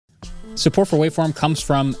Support for Waveform comes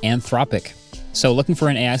from Anthropic. So looking for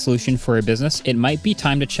an AI solution for a business, it might be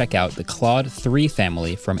time to check out the Claude 3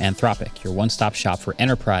 family from Anthropic, your one-stop shop for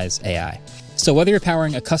enterprise AI. So whether you're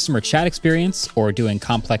powering a customer chat experience or doing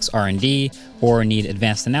complex R&D or need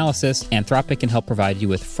advanced analysis, Anthropic can help provide you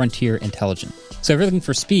with frontier intelligence. So if you're looking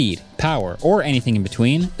for speed, power, or anything in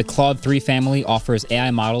between, the Claude 3 family offers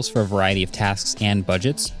AI models for a variety of tasks and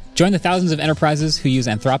budgets. Join the thousands of enterprises who use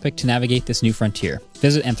Anthropic to navigate this new frontier.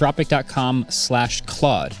 Visit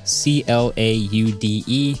anthropic.com/Claude,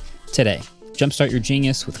 CLAUDE, today. Jumpstart your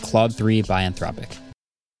genius with Claude 3 by Anthropic.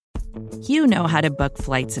 You know how to book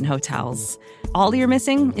flights and hotels. All you're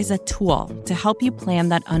missing is a tool to help you plan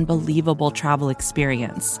that unbelievable travel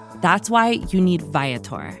experience. That's why you need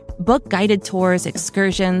Viator. Book guided tours,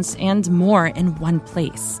 excursions, and more in one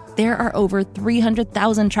place. There are over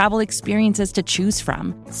 300,000 travel experiences to choose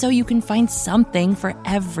from, so you can find something for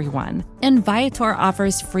everyone. And Viator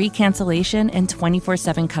offers free cancellation and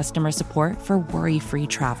 24/7 customer support for worry-free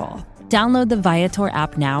travel. Download the Viator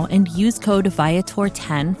app now and use code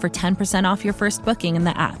Viator10 for 10% off your first booking in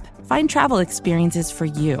the app. Find travel experiences for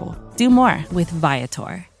you. Do more with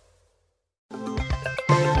Viator.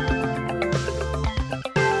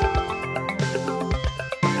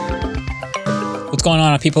 What's going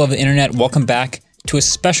on, people of the internet? Welcome back to a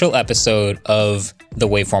special episode of the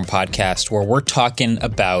Waveform Podcast, where we're talking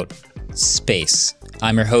about space.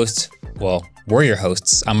 I'm your host. Well, we're your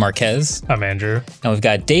hosts. I'm Marquez. I'm Andrew. And we've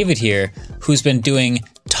got David here, who's been doing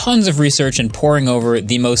tons of research and poring over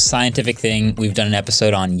the most scientific thing we've done an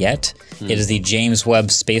episode on yet. It is the James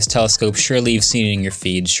Webb Space Telescope. Surely you've seen it in your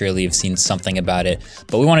feed. Surely you've seen something about it.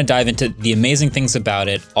 But we want to dive into the amazing things about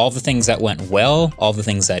it, all the things that went well, all the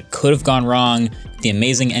things that could have gone wrong, the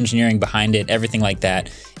amazing engineering behind it, everything like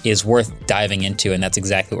that is worth diving into. And that's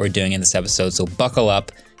exactly what we're doing in this episode. So buckle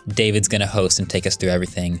up. David's going to host and take us through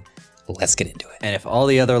everything. Let's get into it. And if all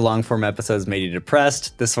the other long form episodes made you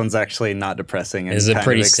depressed, this one's actually not depressing. And this is a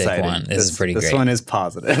pretty sick one. This is pretty great. This one is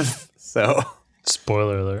positive. So,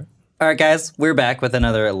 spoiler alert. All right, guys, we're back with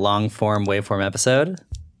another long form waveform episode.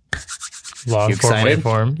 Long form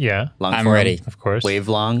waveform, yeah. I'm ready. Of course.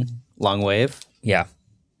 Long wave. Yeah.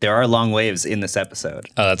 There are long waves in this episode.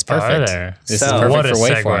 Oh, that's perfect. Are there? This is perfect for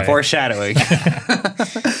waveform. Foreshadowing.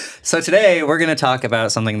 So today we're going to talk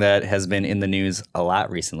about something that has been in the news a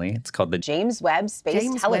lot recently. It's called the James Webb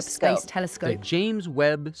Space Telescope. The James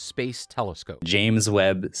Webb Space Telescope. James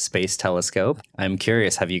Webb Space Telescope. I'm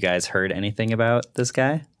curious, have you guys heard anything about this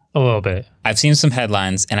guy? A little bit. I've seen some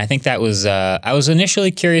headlines, and I think that was, I was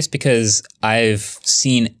initially curious because I've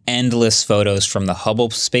seen endless photos from the Hubble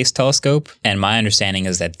Space Telescope, and my understanding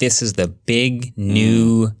is that this is the big,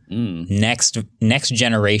 new, next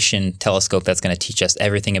generation telescope that's going to teach us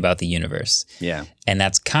everything about the universe. Yeah. And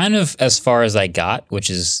that's kind of as far as I got, which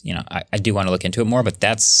is, you know, I do want to look into it more, but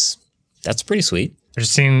that's pretty sweet. I've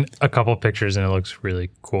just seen a couple pictures and it looks really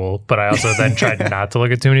cool, but I also then tried not to look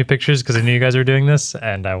at too many pictures because I knew you guys were doing this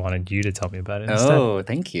and I wanted you to tell me about it instead. Oh,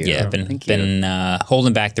 thank you. Yeah, been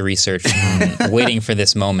holding back the research and waiting for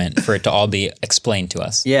this moment for it to all be explained to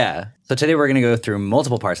us. Yeah. So today we're going to go through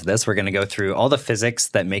multiple parts of this. We're going to go through all the physics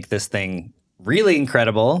that make this thing really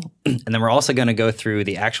incredible. And then we're also going to go through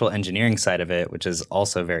the actual engineering side of it, which is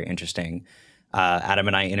also very interesting. Adam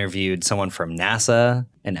and I interviewed someone from NASA,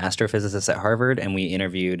 an astrophysicist at Harvard, and we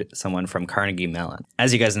interviewed someone from Carnegie Mellon.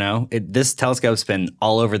 As you guys know, this telescope's been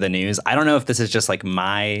all over the news. I don't know if this is just like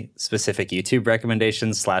my specific YouTube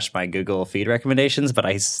recommendations / my Google feed recommendations, but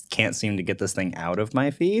I can't seem to get this thing out of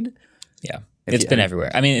my feed. Yeah. It's been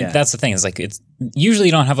everywhere. I mean, that's the thing. Is like it's usually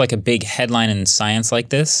you don't have like a big headline in science like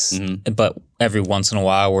this, but every once in a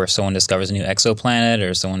while where someone discovers a new exoplanet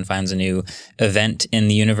or someone finds a new event in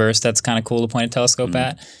the universe that's kind of cool to point a telescope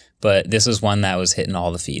at. But this is one that was hitting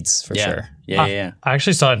all the feeds for sure. Yeah. I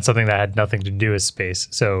actually saw it in something that had nothing to do with space.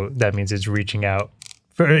 So that means it's reaching out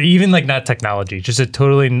for even like not technology, just a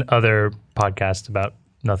totally other podcast about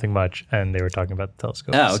nothing much. And they were talking about the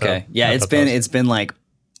telescope. Oh, okay. So yeah, it's been like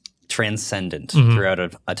transcendent throughout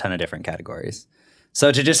a ton of different categories. So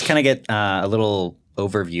to just kind of get a little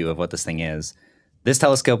overview of what this thing is, this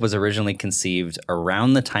telescope was originally conceived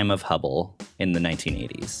around the time of Hubble in the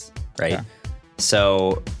 1980s, right? Yeah.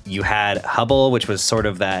 So you had Hubble, which was sort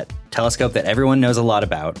of that telescope that everyone knows a lot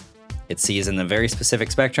about. It sees in the very specific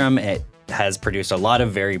spectrum. It has produced a lot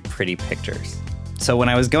of very pretty pictures. So when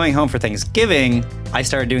I was going home for Thanksgiving, I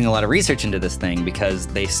started doing a lot of research into this thing because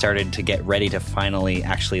they started to get ready to finally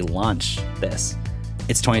actually launch this.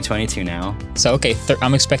 It's 2022 now. So, okay,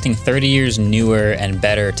 I'm expecting 30 years newer and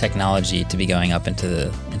better technology to be going up into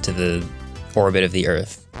the orbit of the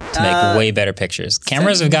Earth. to make way better pictures.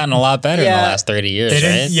 Cameras have gotten a lot better in the last 30 years,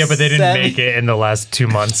 right? Yeah, but they didn't make it in the last 2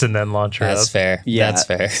 months and then launch her That's up. fair. Yeah. That's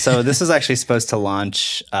fair. So this was actually supposed to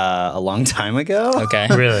launch a long time ago. Okay.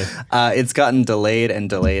 Really? It's gotten delayed and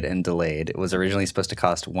delayed and delayed. It was originally supposed to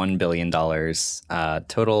cost $1 billion.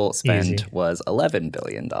 Total spend Easy. was $11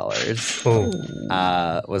 billion.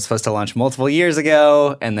 Oh. Was supposed to launch multiple years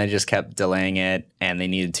ago, and they just kept delaying it. And they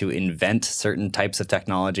needed to invent certain types of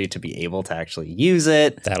technology to be able to actually use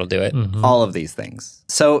it. That'll do it. All of these things.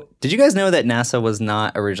 So, did you guys know that NASA was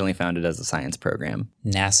not originally founded as a science program?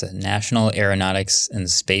 NASA, National Aeronautics and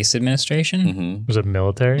Space Administration. Was it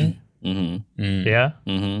military? Mm-hmm. Yeah?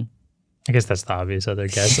 Mm-hmm. I guess that's the obvious other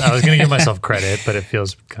guess. I was going to give myself credit, but it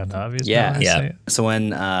feels kind of obvious. now Yeah. that I say it. So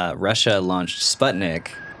when Russia launched Sputnik,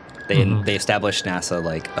 they established NASA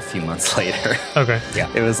like a few months later. Okay.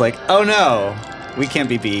 It was like, oh no, we can't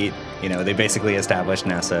be beat. You know, they basically established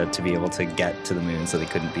NASA to be able to get to the moon so they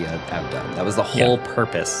couldn't be outdone. That was the whole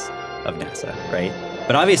purpose of NASA, right?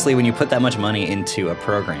 But obviously, when you put that much money into a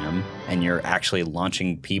program and you're actually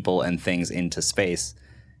launching people and things into space,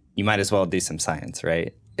 you might as well do some science,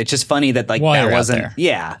 right? It's just funny that like While that you're out wasn't, there.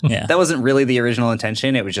 yeah, Yeah. that wasn't really the original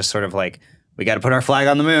intention. It was just sort of like, we got to put our flag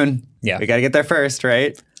on the moon. Yeah. We got to get there first,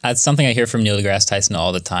 right? That's something I hear from Neil deGrasse Tyson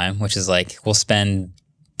all the time, which is like, we'll spend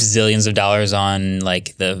zillions of dollars on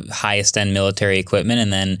like the highest end military equipment,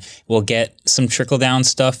 and then we'll get some trickle down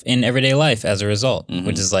stuff in everyday life as a result,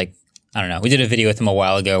 which is like, I don't know. We did a video with him a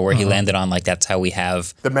while ago where he landed on like, that's how we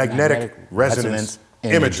have The magnetic resonance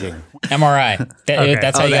imaging. MRI. That's how Oh, you the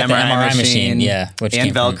got the MRI machine. Yeah. Which and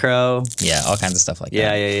came from- Velcro. yeah. All kinds of stuff like Yeah,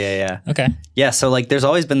 that. yeah. Okay. Yeah, so like there's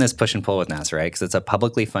always been this push and pull with NASA, right? Because it's a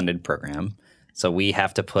publicly funded program. So we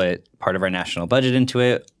have to put part of our national budget into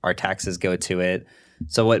it. Our taxes go to it.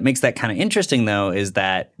 So what makes that kind of interesting, though, is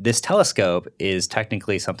that this telescope is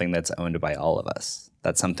technically something that's owned by all of us.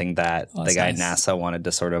 That's something that the that's guy at nice. NASA wanted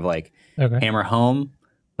to sort of like Okay. hammer home,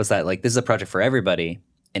 was that like this is a project for everybody,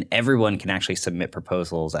 and everyone can actually submit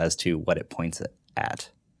proposals as to what it points at.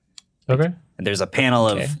 Okay. And there's a panel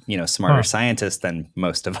Okay. of, smarter scientists than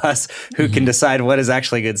most of us who can decide what is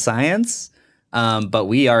actually good science. But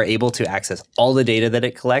we are able to access all the data that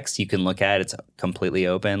it collects. You can look at it. It's completely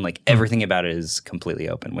open. Like everything about it is completely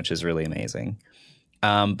open, which is really amazing.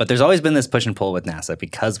 But there's always been this push and pull with NASA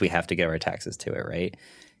because we have to give our taxes to it, right?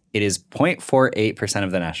 It is 0.48%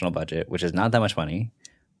 of the national budget, which is not that much money,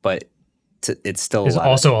 but it's still It's a lot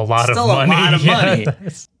also a lot of money. a lot of Yeah. money.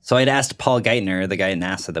 So I'd asked Paul Geithner, the guy at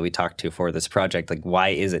NASA that we talked to for this project, like, why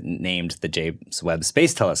is it named the James Webb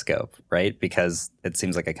Space Telescope, right? Because it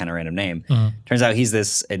seems like a kind of random name. Turns out he's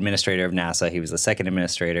this administrator of NASA. He was the second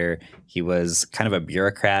administrator. He was kind of a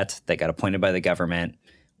bureaucrat that got appointed by the government.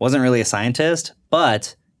 Wasn't really a scientist,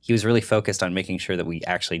 but he was really focused on making sure that we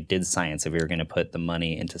actually did science if we were going to put the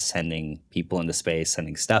money into sending people into space,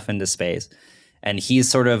 sending stuff into space. And he's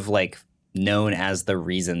sort of like known as the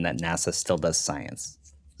reason that NASA still does science.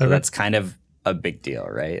 So that's kind of a big deal,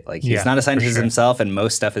 right? Like he's not a scientist himself, and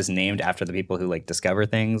most stuff is named after the people who like discover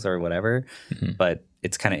things or whatever. But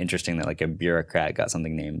it's kind of interesting that like a bureaucrat got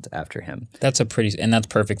something named after him. That's that's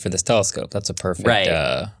perfect for this telescope. That's a perfect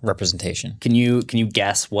representation. Can you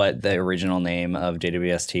guess what the original name of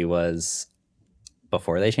JWST was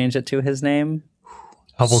before they changed it to his name?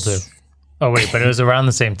 Hubble 2. Oh, wait, but it was around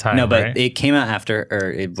the same time, No, but right? it came out after, or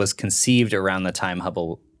it was conceived around the time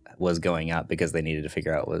Hubble was going up because they needed to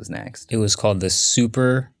figure out what was next. It was called the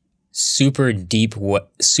super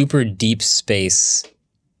deep space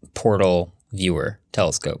portal viewer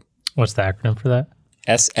telescope. What's the acronym for that?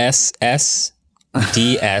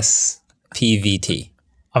 SSSDSPVT.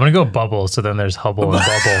 I'm going to go Bubble, so then there's Hubble and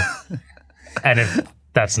Bubble. And if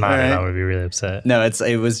that's not it, I would be really upset. No,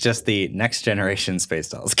 it was just the Next Generation Space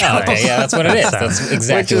Telescope. Oh, okay, yeah, that's what it is. That's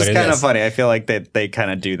exactly Which what is it kind of is. funny. I feel like they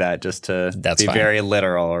kind of do that just to That's be fine. very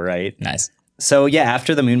literal, right? Nice. So yeah,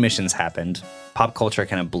 after the moon missions happened, pop culture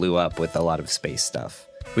kind of blew up with a lot of space stuff.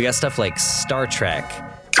 We got stuff like Star Trek,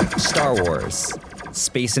 Star Wars,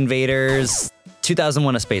 Space Invaders,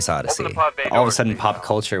 2001: A Space Odyssey. All of a sudden, pop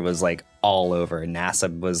culture was like all over.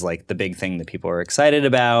 NASA was like the big thing that people were excited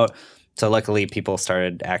about. So luckily, people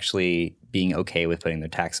started actually being okay with putting their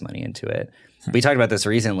tax money into it. We talked about this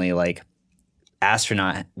recently, like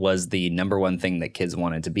astronaut was the number one thing that kids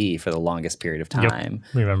wanted to be for the longest period of time.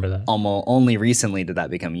 Remember that. Almost only recently did that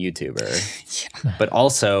become YouTuber. But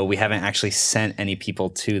also, we haven't actually sent any people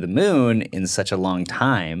to the moon in such a long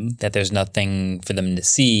time. That there's nothing for them to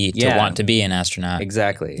see to Yeah. want to be an astronaut.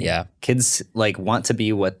 Exactly. Yeah. Kids like want to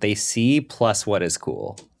be what they see plus what is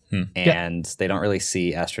cool. And they don't really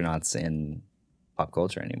see astronauts in pop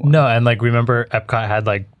culture anymore. No, and like remember Epcot had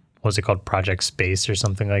like was it called Project Space or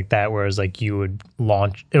something like that, where it was like you would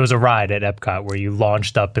launch, it was a ride at Epcot where you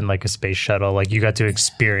launched up in like a space shuttle. Like you got to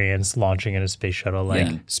experience launching in a space shuttle,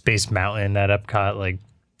 like Space Mountain at Epcot, like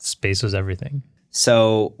space was everything.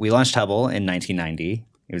 So we launched Hubble in 1990.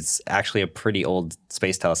 It was actually a pretty old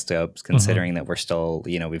space telescope, considering that we're still,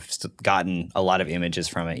 we've gotten a lot of images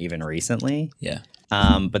from it even recently. Yeah.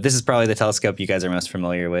 But this is probably the telescope you guys are most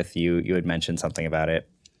familiar with. You had mentioned something about it.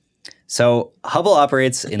 So Hubble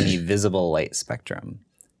operates in the visible light spectrum,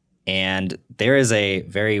 and there is a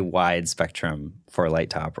very wide spectrum for light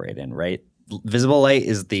to operate in, right? Visible light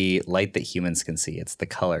is the light that humans can see. It's the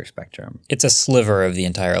color spectrum. It's a sliver of the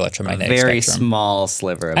entire electromagnetic spectrum. Very small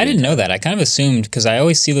sliver. I didn't know that. I kind of assumed, because I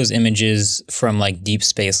always see those images from like deep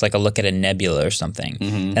space, like a look at a nebula or something.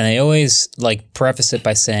 And they always like preface it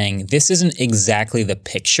by saying, this isn't exactly the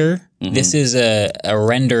picture. This is a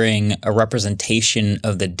rendering, a representation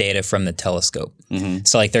of the data from the telescope.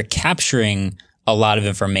 So like they're capturing a lot of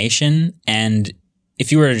information, and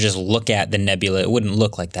if you were to just look at the nebula, it wouldn't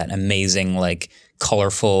look like that amazing, like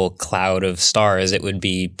colorful cloud of stars. It would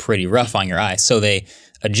be pretty rough on your eye. So they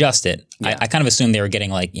adjust it. Yeah. I kind of assumed they were getting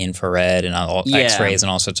like infrared and all X-rays and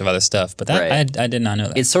all sorts of other stuff, but that I did not know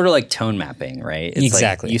that. It's sort of like tone mapping, right? It's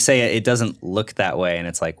exactly. Like you say it doesn't look that way, and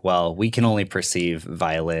it's like, well, we can only perceive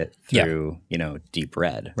violet through, deep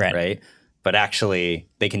red, right? But actually,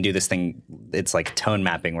 they can do this thing. It's like tone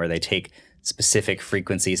mapping, where they take specific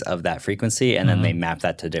frequencies of that frequency, and then they map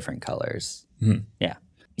that to different colors.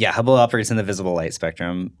 Yeah, Hubble operates in the visible light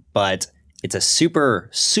spectrum, but it's a super,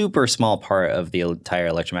 super small part of the entire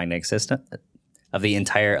electromagnetic system, of the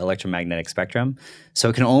entire electromagnetic spectrum. So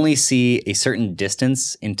it can only see a certain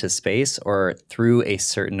distance into space or through a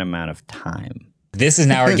certain amount of time. This is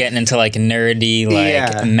now we're getting into like nerdy,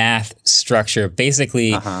 like math structure.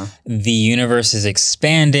 Basically, the universe is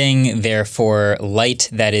expanding, therefore light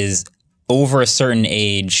that is over a certain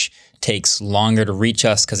age takes longer to reach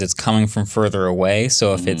us because it's coming from further away.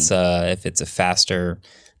 So if it's a faster,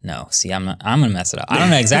 I'm gonna mess it up. I don't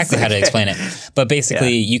know exactly how to explain it, but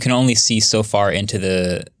basically you can only see so far into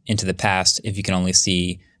the past if you can only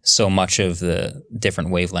see so much of the different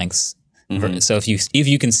wavelengths. So if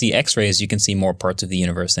you can see X-rays, you can see more parts of the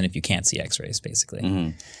universe than if you can't see X-rays,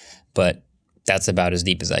 basically. But that's about as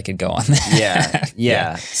deep as I could go on that.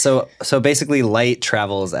 Yeah. So basically light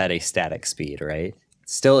travels at a static speed, right?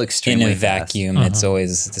 Still extremely in a vacuum, it's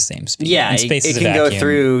always the same speed. Yeah, and space it is can a vacuum. go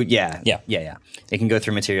through, it can go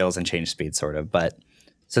through materials and change speed, sort of. But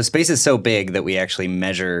so space is so big that we actually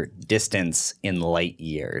measure distance in light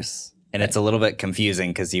years. And it's a little bit confusing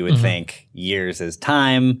because you would think years is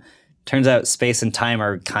time. Turns out space and time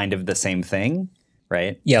are kind of the same thing.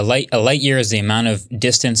 Right? Yeah, a light year is the amount of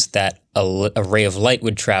distance that a ray of light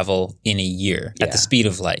would travel in a year at the speed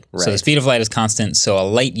of light. Right. So the speed of light is constant, so a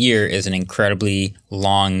light year is an incredibly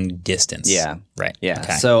long distance. Yeah. Right. Yeah.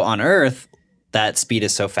 Okay. So on Earth, that speed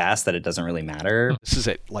is so fast that it doesn't really matter. This is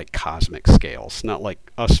at like cosmic scales, not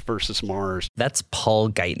like us versus Mars. That's Paul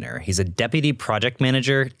Geithner. He's a deputy project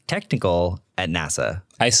manager, technical at NASA.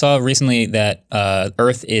 I saw recently that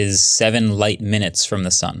Earth is 7 light minutes from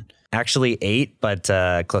the sun. Actually 8,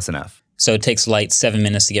 but close enough. So it takes light 7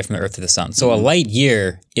 minutes to get from the Earth to the sun. So a light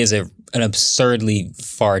year is an absurdly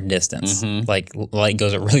far distance. Like light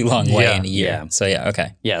goes a really long way in a year. Yeah. So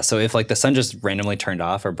okay. Yeah, so if like the sun just randomly turned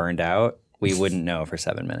off or burned out, we wouldn't know for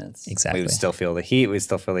 7 minutes. Exactly. We would still feel the heat. We'd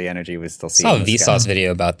still feel the energy. We'd still see. I saw a Vsauce video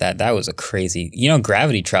about that. That was a crazy.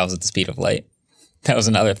 Gravity travels at the speed of light. That was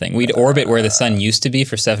another thing. We'd orbit where the sun used to be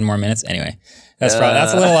for 7 more minutes. Anyway, that's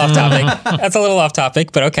a little off topic. That's a little off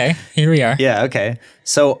topic, but okay, here we are. Yeah, okay.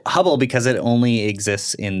 So Hubble, because it only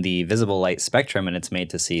exists in the visible light spectrum and it's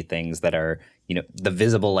made to see things that are, the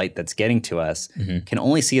visible light that's getting to us, can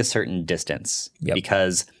only see a certain distance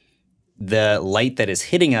because the light that is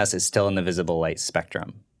hitting us is still in the visible light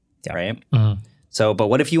spectrum, right? So, but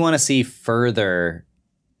what if you want to see further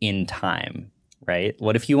in time, right?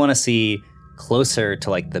 What if you want to see closer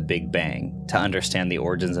to like the Big Bang to understand the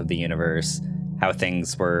origins of the universe, how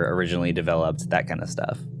things were originally developed, that kind of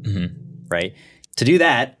stuff, right? To do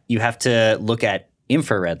that, you have to look at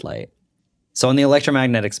infrared light. So in the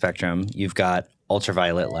electromagnetic spectrum, you've got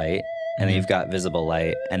ultraviolet light, and then you've got visible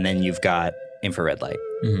light, and then you've got infrared light.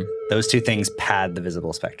 Those two things pad the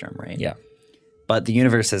visible spectrum, right? Yeah. But the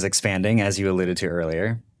universe is expanding, as you alluded to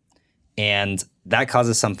earlier, and that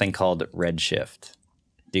causes something called redshift.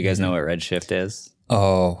 Do you guys know what redshift is?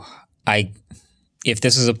 Oh, if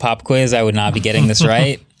this was a pop quiz, I would not be getting this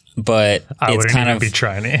right, but I it's wouldn't kind even of be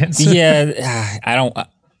trying to answer. Yeah, I don't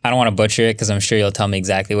want to butcher it because I'm sure you'll tell me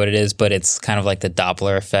exactly what it is, but it's kind of like the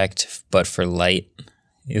Doppler effect, but for light.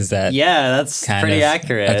 Is that that's pretty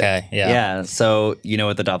accurate. Okay, Yeah, so you know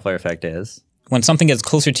what the Doppler effect is? When something gets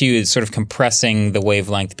closer to you, it's sort of compressing the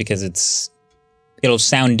wavelength because it'll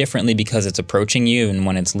sound differently because it's approaching you and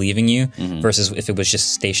when it's leaving you versus if it was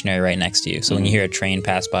just stationary right next to you. So when you hear a train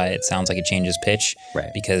pass by, it sounds like it changes pitch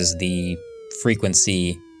because the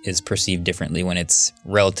frequency is perceived differently when it's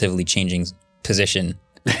relatively changing position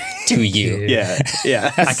to you.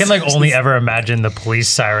 Yeah. I can only ever imagine the police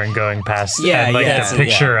siren going past and the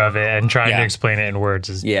picture of it and trying to explain it in words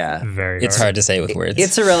is very It's hard to say with words.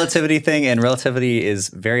 It's a relativity thing, and relativity is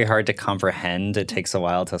very hard to comprehend. It takes a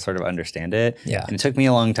while to sort of understand it. Yeah. And it took me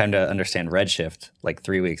a long time to understand redshift,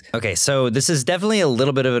 3 weeks. Okay, so this is definitely a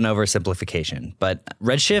little bit of an oversimplification, but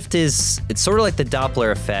redshift it's sort of like the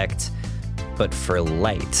Doppler effect, but for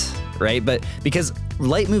light. Right? But because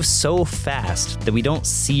light moves so fast that we don't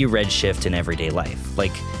see redshift in everyday life.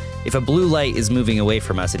 If a blue light is moving away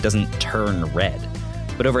from us, it doesn't turn red.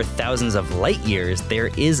 But over thousands of light years, there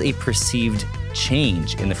is a perceived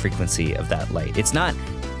change in the frequency of that light. It's not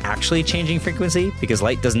actually changing frequency because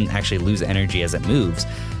light doesn't actually lose energy as it moves.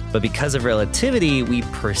 But because of relativity, we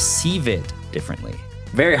perceive it differently.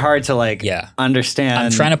 Very hard to understand.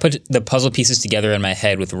 I'm trying to put the puzzle pieces together in my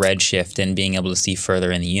head with redshift and being able to see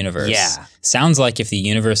further in the universe. Yeah. Sounds like if the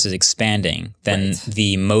universe is expanding, then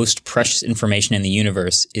the most precious information in the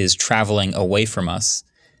universe is traveling away from us.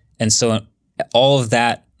 And so all of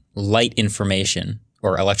that light information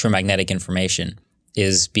or electromagnetic information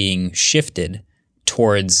is being shifted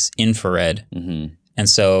towards infrared. Mm-hmm. And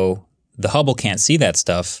so the Hubble can't see that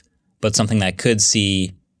stuff, but something that could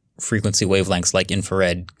see frequency wavelengths like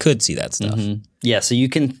infrared could see that stuff. Mm-hmm. Yeah, so you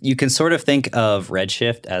can sort of think of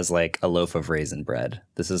redshift as a loaf of raisin bread.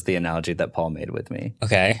 This is the analogy that Paul made with me.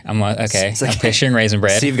 Okay, I'm picturing raisin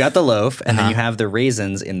bread. So you've got the loaf, and then you have the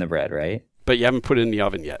raisins in the bread, right? But you haven't put it in the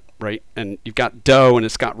oven yet, right? And you've got dough, and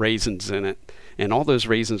it's got raisins in it, and all those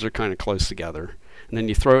raisins are kind of close together. And then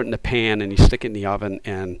you throw it in the pan, and you stick it in the oven,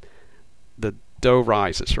 and the dough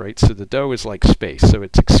rises, right? So the dough is like space, so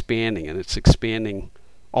it's expanding, and it's expanding.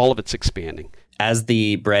 All of it's expanding. As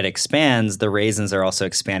the bread expands, the raisins are also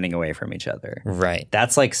expanding away from each other. Right.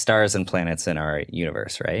 That's like stars and planets in our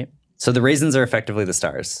universe, right? So the raisins are effectively the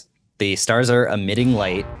stars. The stars are emitting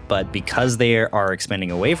light, but because they are expanding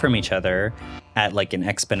away from each other at an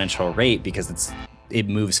exponential rate, because it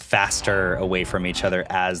moves faster away from each other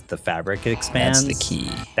as the fabric expands.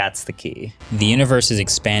 That's the key. The universe is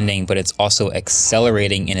expanding, but it's also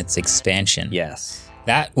accelerating in its expansion. Yes.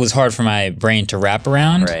 That was hard for my brain to wrap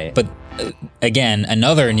around. Right. But again,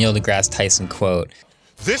 another Neil deGrasse Tyson quote.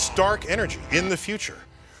 This dark energy in the future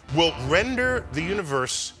will render the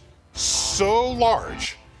universe so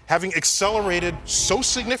large, having accelerated so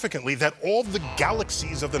significantly that all the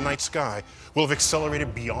galaxies of the night sky will have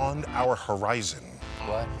accelerated beyond our horizon.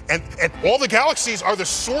 What? And all the galaxies are the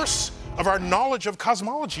source of our knowledge of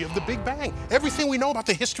cosmology, of the Big Bang. Everything we know about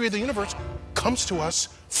the history of the universe comes to us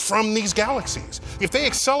from these galaxies. If they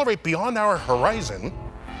accelerate beyond our horizon,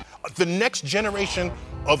 the next generation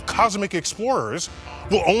of cosmic explorers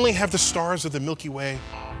will only have the stars of the Milky Way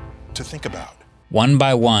to think about. One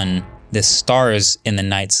by one, the stars in the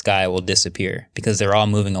night sky will disappear because they're all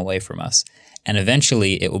moving away from us. And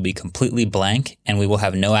eventually it will be completely blank and we will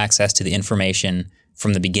have no access to the information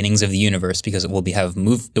from the beginnings of the universe because it will have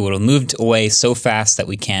moved away so fast that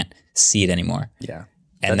we can't see it anymore. Yeah.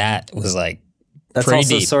 And that was that's pretty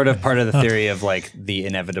also deep. Sort of part of the theory of the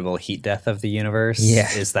inevitable heat death of the universe.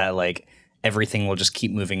 Yeah. Is that everything will just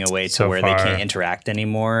keep moving away to where they can't interact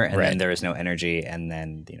anymore, and then there is no energy, and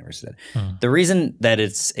then the universe is dead. The reason that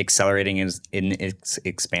it's accelerating in its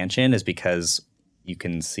expansion is because you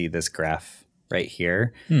can see this graph right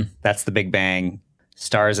here. That's the Big Bang.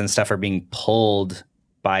 Stars and stuff are being pulled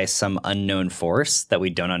by some unknown force that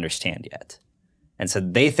we don't understand yet. And so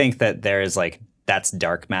they think that there is that's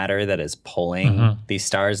dark matter that is pulling these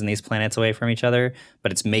stars and these planets away from each other,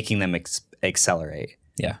 but it's making them accelerate.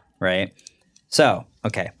 Yeah. Right? So,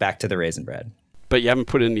 okay, back to the raisin bread. But you haven't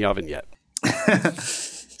put it in the oven yet.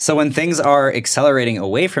 So when things are accelerating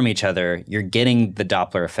away from each other, you're getting the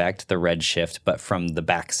Doppler effect, the redshift, but from the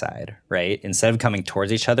backside, right? Instead of coming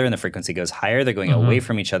towards each other and the frequency goes higher, they're going away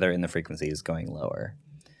from each other and the frequency is going lower.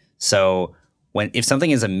 So if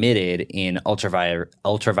something is emitted in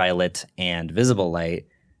ultraviolet and visible light,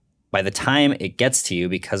 by the time it gets to you,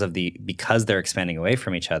 because they're expanding away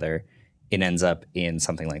from each other, it ends up in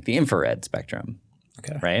something like the infrared spectrum.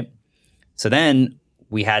 Okay. Right? So then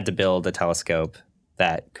we had to build a telescope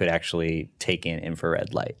that could actually take in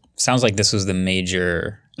infrared light. Sounds like this was the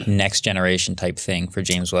major next generation type thing for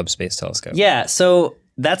James Webb Space Telescope. Yeah. So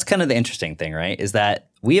that's kind of the interesting thing, right? Is that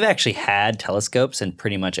we've actually had telescopes in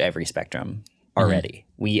pretty much every spectrum already.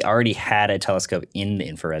 We already had a telescope in the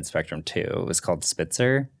infrared spectrum too. It was called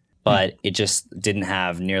Spitzer, but it just didn't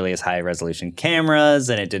have nearly as high resolution cameras,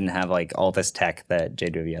 and it didn't have like all this tech that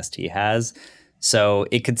JWST has. So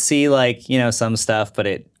it could see like, some stuff, but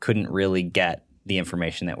it couldn't really get the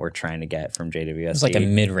information that we're trying to get from JWST. It's like a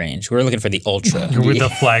mid-range. We're looking for the ultra. With the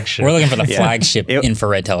flagship. We're looking for the flagship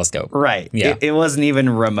infrared telescope. Right. Yeah. It wasn't even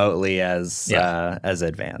remotely as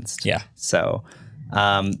advanced. Yeah. So,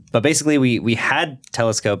 but basically we had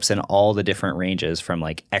telescopes in all the different ranges from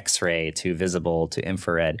like X-ray to visible to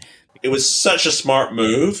infrared. It was such a smart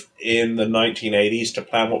move in the 1980s to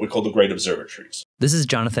plan what we call the Great Observatories. This is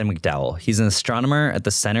Jonathan McDowell. He's an astronomer at the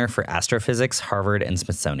Center for Astrophysics, Harvard and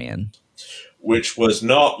Smithsonian. Which was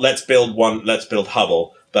not, let's build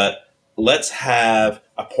Hubble, but let's have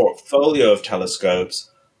a portfolio of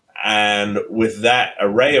telescopes. And with that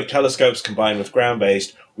array of telescopes combined with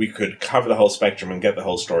ground-based, we could cover the whole spectrum and get the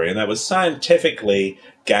whole story. And that was scientifically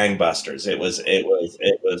gangbusters. It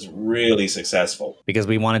was really successful. Because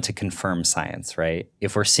we wanted to confirm science, right?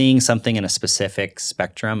 If we're seeing something in a specific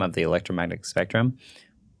spectrum of the electromagnetic spectrum,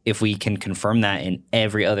 if we can confirm that in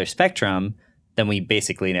every other spectrum, then we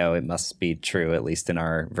basically know it must be true, at least in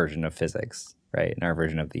our version of physics, right? In our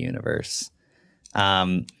version of the universe.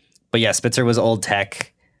 But yeah, Spitzer was old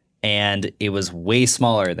tech, and it was way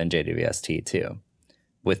smaller than JWST too.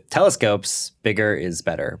 With telescopes, bigger is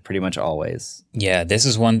better, pretty much always. Yeah, this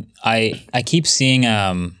is one I keep seeing.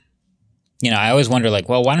 I always wonder, like,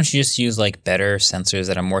 well, why don't you just use like better sensors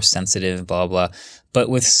that are more sensitive, blah blah. But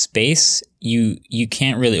with space, you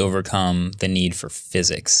can't really overcome the need for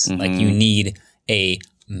physics. Mm-hmm. Like, you need a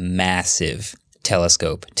massive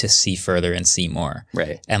telescope to see further and see more.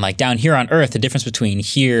 Right. And like down here on Earth, the difference between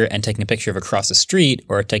here and taking a picture of across the street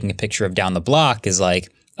or taking a picture of down the block is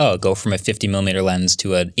like, oh, go from a 50 millimeter lens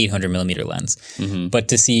to an 800 millimeter lens. Mm-hmm. But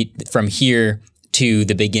to see from here to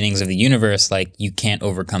the beginnings of the universe, like, you can't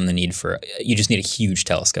overcome the need for, you just need a huge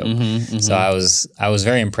telescope. Mm-hmm, mm-hmm. So I was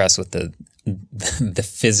very impressed with the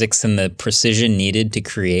physics and the precision needed to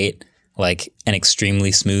create like an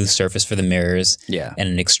extremely smooth surface for the mirrors, and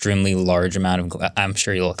an extremely large amount of I'm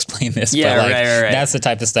sure you'll explain this, but like, right. That's the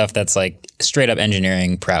type of stuff that's like straight up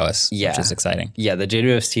engineering prowess, which is exciting. Yeah, the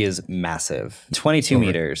JWST is massive. 22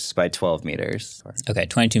 meters by 12 meters. Okay,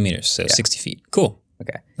 22 meters, so 60 feet. Cool.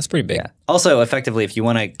 Okay. That's pretty big. Yeah. Also, effectively, if you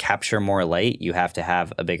want to capture more light, you have to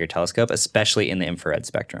have a bigger telescope, especially in the infrared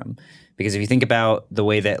spectrum. Because if you think about the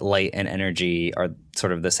way that light and energy are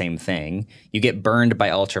sort of the same thing, you get burned by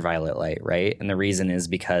ultraviolet light, right? And the reason is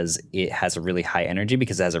because it has a really high energy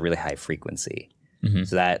because it has a really high frequency. Mm-hmm.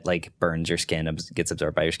 So that like burns your skin, gets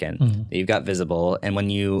absorbed by your skin. Mm-hmm. You've got visible. And when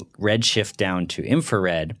you redshift down to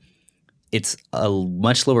infrared, it's a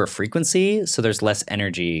much lower frequency, so there's less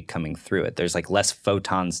energy coming through it. There's like less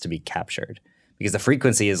photons to be captured because the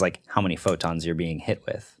frequency is like how many photons you're being hit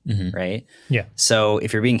with, right? Yeah. So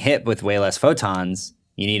if you're being hit with way less photons,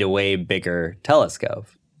 you need a way bigger telescope,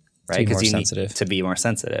 right? Because you need to be more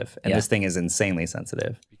sensitive. And this thing is insanely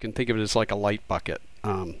sensitive. You can think of it as like a light bucket.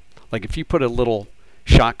 Like if you put a little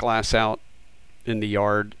shot glass out in the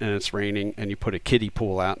yard and it's raining, and you put a kiddie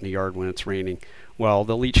pool out in the yard when it's raining, well,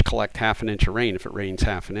 they'll each collect half an inch of rain if it rains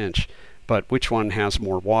half an inch. But which one has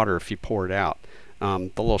more water if you pour it out?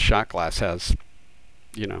 The little shot glass has,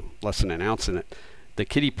 less than an ounce in it. The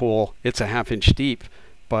kiddie pool, it's a half inch deep,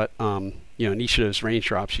 but, in each of those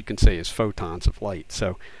raindrops you can say is photons of light.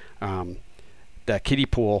 So that kiddie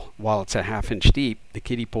pool, while it's a half inch deep, the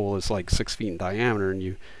kiddie pool is like 6 feet in diameter, and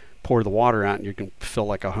you pour the water out and you can fill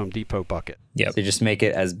like a Home Depot bucket. Yeah. So just make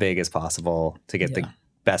it as big as possible to get the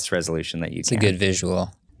best resolution that you can. It's a good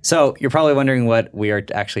visual. So you're probably wondering what we are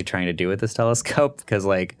actually trying to do with this telescope, because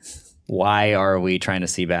like, why are we trying to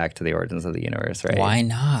see back to the origins of the universe, right? Why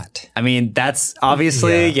not? I mean, that's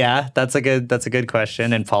obviously, that's a good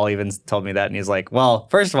question. And Paul even told me that, and he's like, well,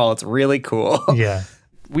 first of all, it's really cool. Yeah.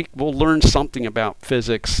 We'll learn something about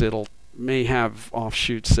physics. It'll may have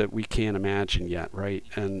offshoots that we can't imagine yet, right?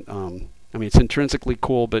 And it's intrinsically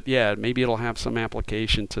cool, but maybe it'll have some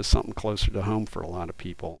application to something closer to home for a lot of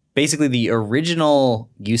people. Basically, the original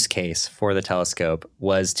use case for the telescope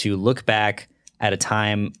was to look back at a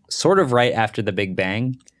time sort of right after the Big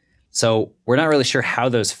Bang. So we're not really sure how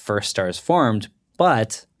those first stars formed,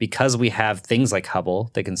 but because we have things like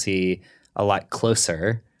Hubble that can see a lot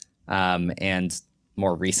closer and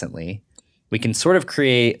more recently, we can sort of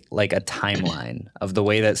create like a timeline of the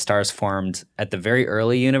way that stars formed at the very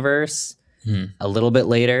early universe, a little bit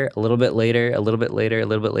later, a little bit later, a little bit later, a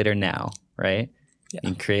little bit later now, right? Yeah.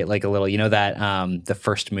 You create like a little, you know, that the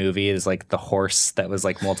first movie is like the horse that was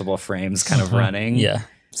like multiple frames kind of running. Yeah.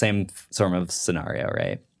 Same sort of scenario,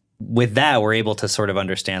 right? With that, we're able to sort of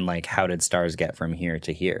understand like how did stars get from here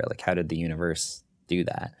to here? Like how did the universe do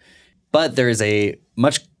that? But there is a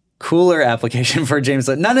much cooler application for James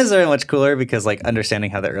Webb. Not necessarily much cooler because like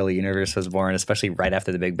understanding how the early universe was born, especially right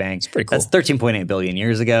after the Big Bang. It's pretty cool. That's 13.8 billion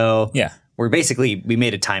years ago. Yeah. We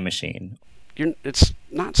made a time machine. It's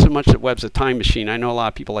not so much that Webb's a time machine. I know a lot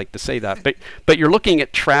of people like to say that, but you're looking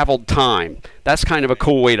at traveled time. That's kind of a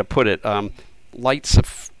cool way to put it. Light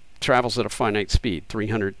travels at a finite speed,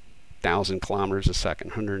 300,000 kilometers a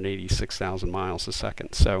second, 186,000 miles a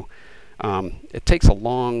second. So it takes a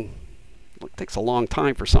long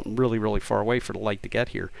time for something really, really far away for the light to get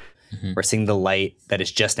here. Mm-hmm. We're seeing the light that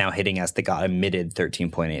is just now hitting us that got emitted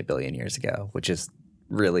 13.8 billion years ago, which is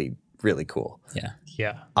really, really cool. Yeah.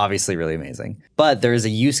 Yeah. Obviously really amazing. But there is a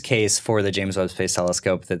use case for the James Webb Space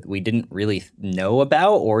Telescope that we didn't really know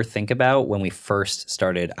about or think about when we first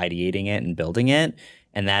started ideating it and building it,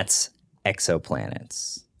 and that's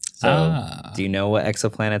exoplanets. So do you know what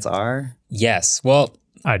exoplanets are? Yes. Well,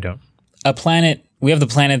 I don't. A planet, we have the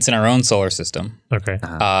planets in our own solar system. Okay.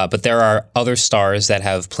 But there are other stars that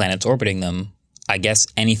have planets orbiting them. I guess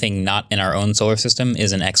anything not in our own solar system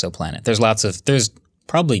is an exoplanet. There's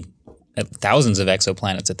probably thousands of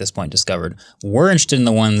exoplanets at this point discovered. We're interested in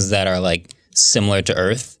the ones that are like similar to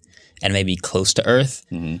Earth and maybe close to Earth,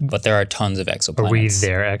 but there are tons of exoplanets. Are we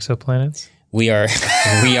their exoplanets? We are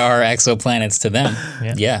exoplanets to them.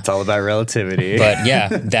 Yeah. It's all about relativity. But yeah,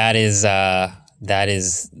 that is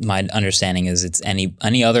my understanding is it's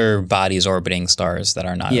any other bodies orbiting stars that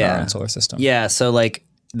are not in our own solar system. Yeah, so like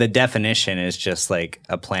the definition is just like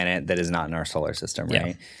a planet that is not in our solar system, right?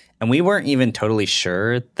 Yeah. And we weren't even totally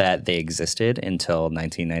sure that they existed until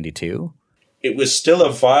 1992. It was still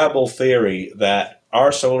a viable theory that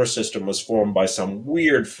our solar system was formed by some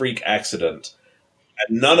weird freak accident,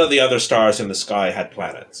 and none of the other stars in the sky had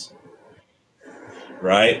planets.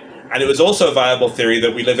 Right? And it was also a viable theory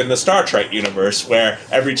that we live in the Star Trek universe, where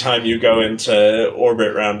every time you go into orbit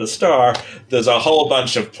around a star, there's a whole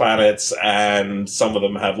bunch of planets, and some of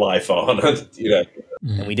them have life on it. You know.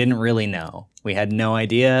 And we didn't really know. We had no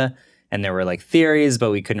idea, and there were like theories,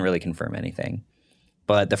 but we couldn't really confirm anything.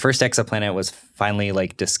 But the first exoplanet was finally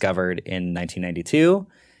like discovered in 1992,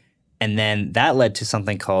 and then that led to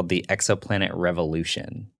something called the exoplanet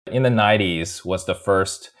revolution. In the 90s was the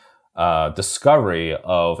first discovery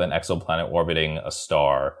of an exoplanet orbiting a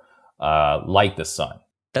star like the sun.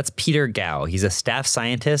 That's Peter Gao. He's a staff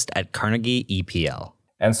scientist at Carnegie EPL.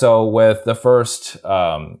 And so with the first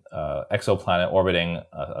exoplanet orbiting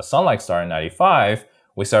a sun-like star in 95,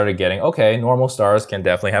 we started getting, okay, normal stars can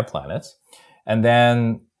definitely have planets. And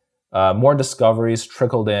then more discoveries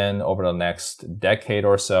trickled in over the next decade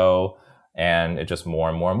or so, and it just more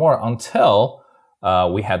and more and more until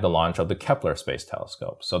we had the launch of the Kepler Space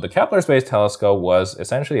Telescope. So the Kepler Space Telescope was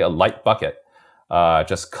essentially a light bucket,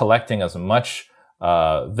 just collecting as much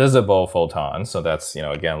visible photons. So that's,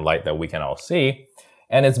 again, light that we can all see.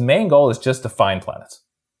 And its main goal is just to find planets.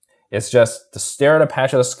 It's just to stare at a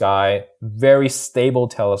patch of the sky, very stable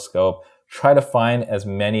telescope, try to find as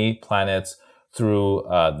many planets through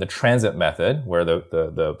the transit method, where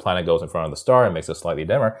the planet goes in front of the star and makes it slightly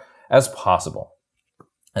dimmer, as possible.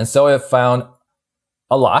 And so it found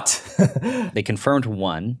a lot. They confirmed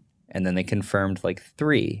 1, and then they confirmed like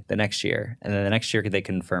 3 the next year. And then the next year they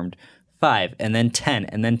confirmed 5, and then 10,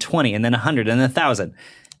 and then 20, and then 100, and then 1,000.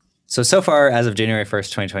 So far, as of January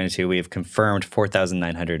 1st, 2022, we have confirmed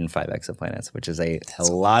 4,905 exoplanets, which is a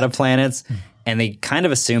lot of planets. And they kind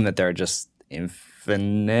of assume that there are just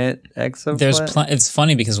infinite exoplanets. It's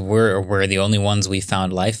funny because we're the only ones we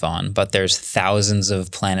found life on, but there's thousands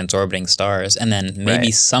of planets orbiting stars, and then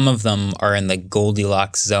maybe some of them are in the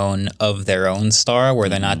Goldilocks zone of their own star, where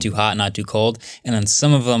they're not too hot, not too cold, and then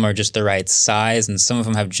some of them are just the right size, and some of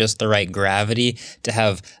them have just the right gravity to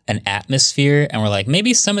have an atmosphere, and we're like,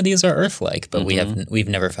 maybe some of these are Earth-like, but we've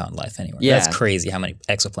never found life anywhere. Yeah. That's crazy how many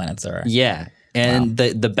exoplanets there are. Yeah. And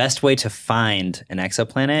the best way to find an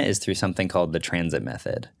exoplanet is through something called the transit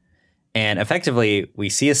method. And effectively, we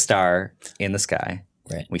see a star in the sky.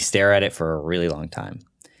 Right. We stare at it for a really long time.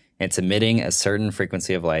 It's emitting a certain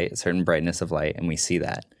frequency of light, a certain brightness of light, and we see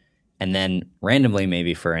that. And then randomly,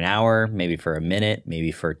 maybe for an hour, maybe for a minute,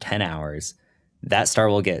 maybe for 10 hours, that star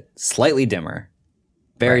will get slightly dimmer,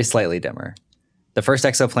 very slightly dimmer. The first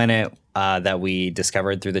exoplanet that we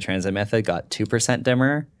discovered through the transit method got 2%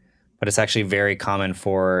 dimmer. But it's actually very common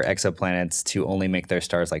for exoplanets to only make their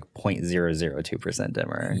stars like 0.002%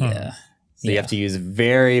 dimmer. Yeah. So you have to use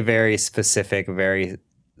very, very specific, very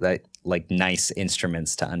like nice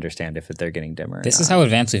instruments to understand if they're getting dimmer. This is how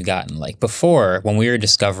advanced we've gotten. Like before, when we were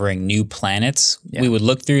discovering new planets, we would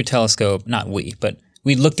look through a telescope, not we, but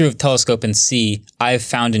we'd look through a telescope and see, I've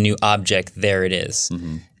found a new object, there it is.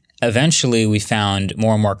 Mm-hmm. Eventually, we found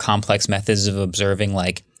more and more complex methods of observing,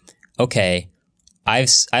 like, okay,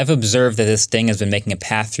 I've observed that this thing has been making a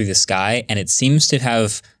path through the sky, and it seems to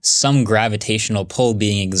have some gravitational pull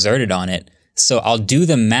being exerted on it. So I'll do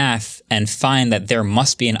the math and find that there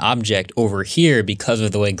must be an object over here because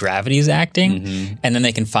of the way gravity is acting, and then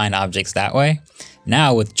they can find objects that way.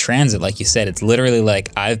 Now with transit, like you said, it's literally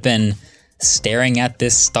like I've been staring at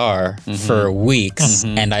this star for weeks,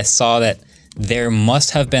 and I saw that there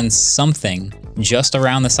must have been something just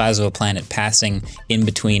around the size of a planet passing in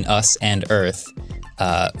between us and Earth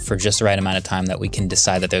for just the right amount of time that we can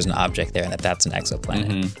decide that there's an object there and that that's an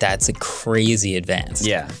exoplanet. That's a crazy advance.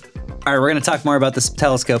 Yeah. All right, we're going to talk more about this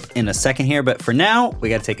telescope in a second here, but for now, we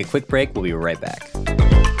got to take a quick break. We'll be right back.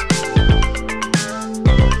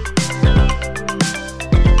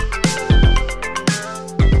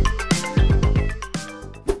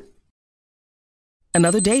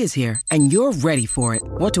 Another day is here, and you're ready for it.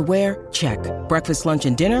 What to wear? Check. Breakfast, lunch,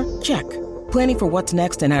 and dinner? Check. Planning for what's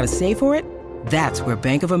next and how to save for it? That's where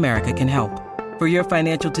Bank of America can help. For your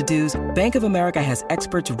financial to-dos, Bank of America has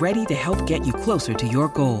experts ready to help get you closer to your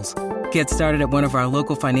goals. Get started at one of our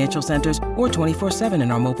local financial centers or 24/7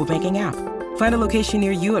 in our mobile banking app. Find a location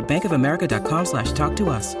near you at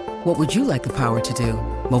bankofamerica.com/talktous. What would you like the power to do?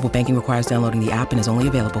 Mobile banking requires downloading the app and is only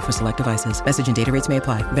available for select devices. Message and data rates may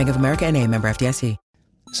apply. Bank of America NA, member FDIC.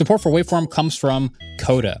 Support for Waveform comes from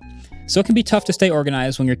Coda. So it can be tough to stay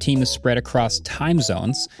organized when your team is spread across time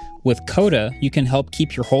zones. With Coda, you can help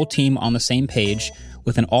keep your whole team on the same page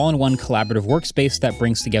with an all-in-one collaborative workspace that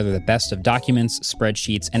brings together the best of documents,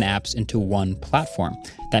 spreadsheets, and apps into one platform.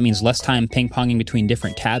 That means less time ping-ponging between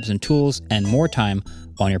different tabs and tools and more time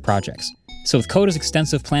on your projects. So with Coda's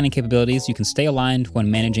extensive planning capabilities, you can stay aligned when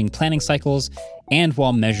managing planning cycles and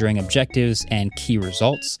while measuring objectives and key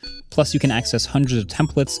results. Plus, you can access hundreds of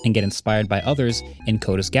templates and get inspired by others in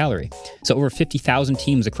Coda's gallery. So over 50,000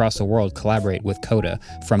 teams across the world collaborate with Coda,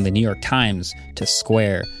 from the New York Times to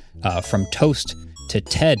Square, from Toast to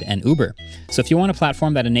TED and Uber. So if you want a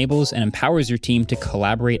platform that enables and empowers your team to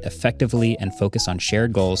collaborate effectively and focus on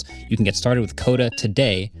shared goals, you can get started with Coda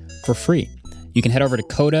today for free. You can head over to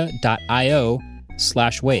coda.io/wave.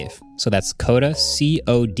 So that's Coda,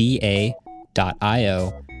 CODA.io/wave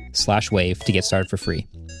to get started for free.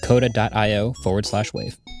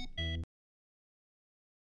 Coda.io/wave.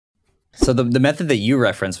 So the method that you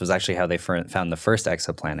referenced was actually how they found the first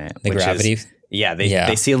exoplanet. The gravity?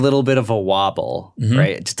 They see a little bit of a wobble,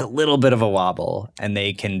 right? Just a little bit of a wobble. And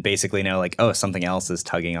they can basically know, like, oh, something else is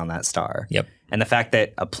tugging on that star. Yep. And the fact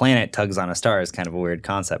that a planet tugs on a star is kind of a weird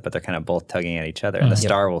concept, but they're kind of both tugging at each other. And the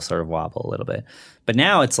star will sort of wobble a little bit. But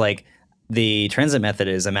now it's like the transit method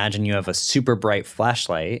is, imagine you have a super bright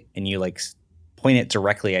flashlight and you like point it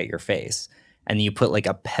directly at your face. And you put like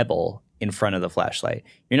a pebble in front of the flashlight.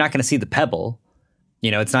 You're not going to see the pebble. You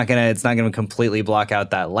know, it's not gonna completely block out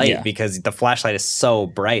that light because the flashlight is so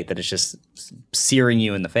bright that it's just searing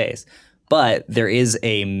you in the face. But there is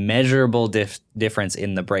a measurable difference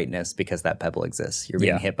in the brightness because that pebble exists. You're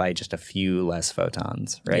being hit by just a few less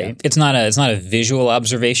photons, right? Yeah. It's not a visual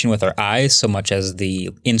observation with our eyes so much as the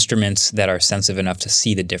instruments that are sensitive enough to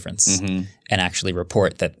see the difference and actually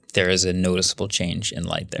report that there is a noticeable change in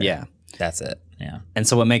light there. Yeah. That's it. Yeah. And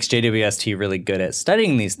so what makes JWST really good at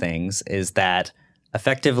studying these things is that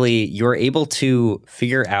effectively you're able to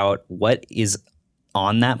figure out what is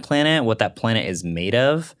on that planet, what that planet is made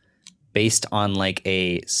of, based on like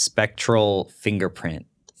a spectral fingerprint.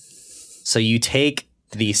 So you take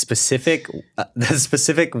the specific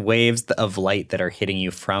waves of light that are hitting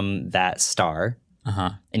you from that star,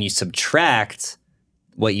 and you subtract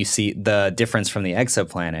what you see, the difference from the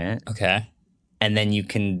exoplanet. Okay. And then you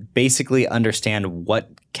can basically understand what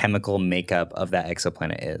chemical makeup of that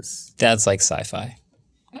exoplanet is. That's like sci-fi.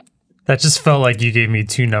 That just felt like you gave me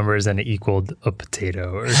two numbers and it equaled a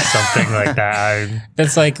potato or something like that.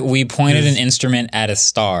 That's like we pointed an instrument at a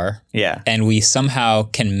star. Yeah. And we somehow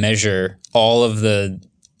can measure all of the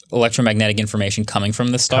electromagnetic information coming from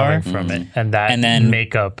the star. Coming from it. And then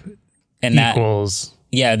makeup equals.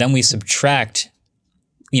 Then we subtract,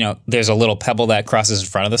 there's a little pebble that crosses in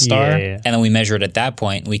front of the star. And then we measure it at that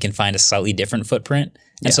point. We can find a slightly different footprint.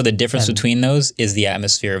 And so the difference between those is the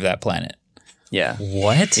atmosphere of that planet. Yeah.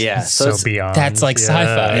 What? Yeah. So beyond. That's like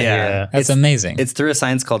sci-fi. Yeah. That's amazing. It's through a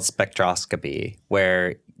science called spectroscopy,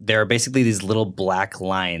 where there are basically these little black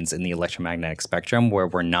lines in the electromagnetic spectrum where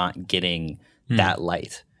we're not getting that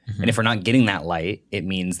light. And if we're not getting that light, it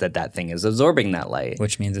means that thing is absorbing that light.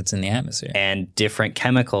 Which means it's in the atmosphere. And different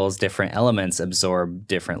chemicals, different elements absorb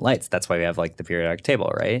different lights. That's why we have like the periodic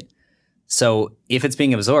table, right? So if it's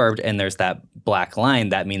being absorbed and there's that black line,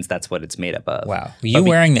 that means that's what it's made up of. Wow. You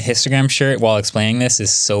wearing the histogram shirt while explaining this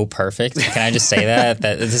is so perfect. Can I just say that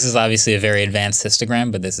this is obviously a very advanced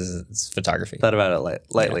histogram, but it's photography. Thought about it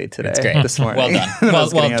lightly today. It's great. This morning. Well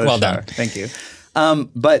done. well done. Thank you.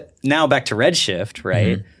 But now back to redshift,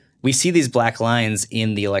 right? Mm-hmm. We see these black lines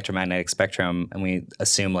in the electromagnetic spectrum and we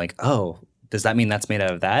assume like, oh, does that mean that's made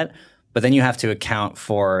out of that? But then you have to account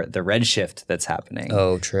for the redshift that's happening.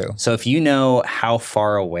 Oh, true. So if you know how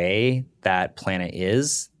far away that planet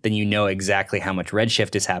is, then you know exactly how much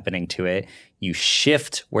redshift is happening to it. You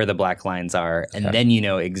shift where the black lines are, and then you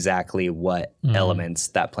know exactly what elements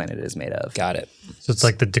that planet is made of. Got it. So it's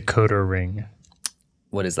like the Dakota ring.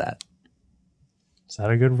 What is that? Is that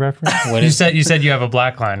a good reference? You said you have a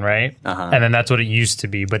black line, right? And then that's what it used to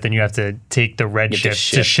be, but then you have to take the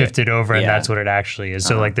redshift to shift it over, and that's what it actually is.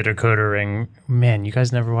 So like the Dakota ring, man, you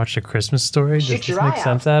guys never watched A Christmas Story? Does this make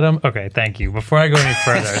sense, Adam? Okay, thank you. Before I go any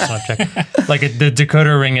further, I just want to check. Like the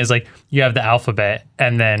Dakota ring is like you have the alphabet,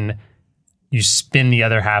 and then you spin the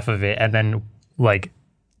other half of it, and then like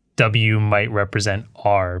W might represent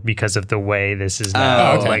R because of the way this is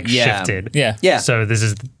now shifted. Yeah. So this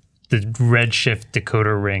is the redshift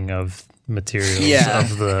Dakota ring of materials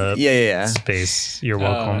of the space. You're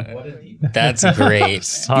welcome. That's great.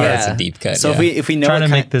 That's a deep cut. So if we know trying to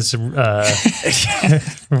make this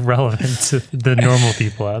relevant to the normal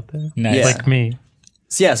people out there, like me.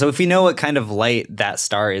 So if we know what kind of light that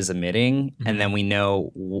star is emitting, and then we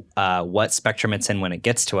know what spectrum it's in when it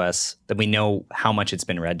gets to us, then we know how much it's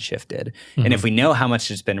been redshifted. And if we know how much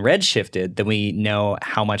it's been redshifted, then we know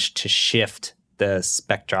how much to shift the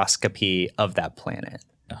spectroscopy of that planet.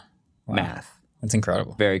 Wow. Math. That's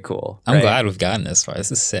incredible. Very cool. I'm glad we've gotten this far.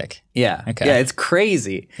 This is sick. Yeah. Okay. Yeah, it's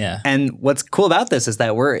crazy. Yeah. And what's cool about this is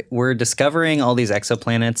that we're discovering all these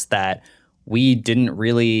exoplanets that we didn't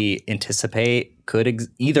really anticipate could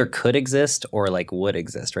exist or like would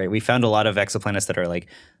exist, right? We found a lot of exoplanets that are like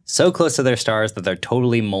so close to their stars that they're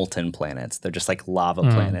totally molten planets. They're just like lava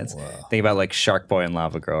planets. Whoa. Think about like Shark Boy and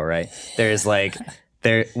Lava Girl, right? There's like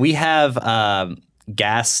we have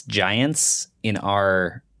gas giants in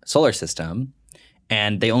our solar system,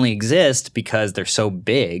 and they only exist because they're so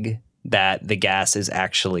big that the gas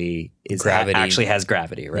actually has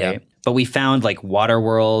gravity, right? Yeah. But we found like water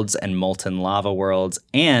worlds and molten lava worlds,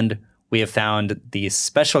 and we have found these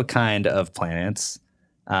special kind of planets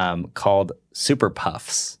called super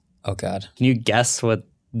puffs. Oh God! Can you guess what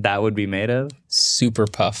that would be made of? Super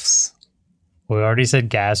puffs. We already said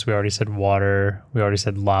gas. We already said water. We already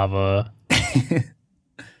said lava.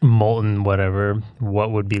 Molten whatever.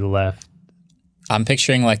 What would be left? I'm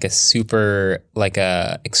picturing like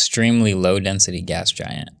a extremely low density gas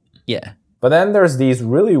giant. Yeah. But then there's these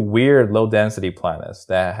really weird low density planets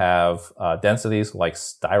that have densities like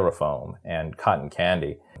styrofoam and cotton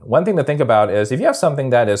candy. One thing to think about is if you have something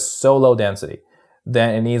that is so low density,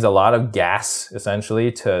 then it needs a lot of gas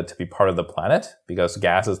essentially to be part of the planet, because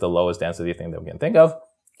gas is the lowest density thing that we can think of.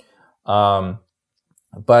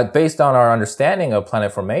 But based on our understanding of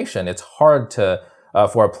planet formation, it's hard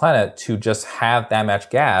for a planet to just have that much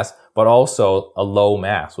gas, but also a low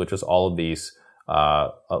mass, which is all of these.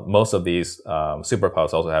 Most of these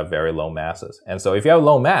superpuffs also have very low masses. And so if you have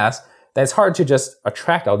low mass, then it's hard to just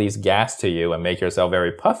attract all these gas to you and make yourself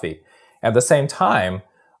very puffy. At the same time,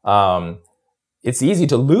 it's easy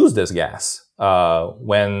to lose this gas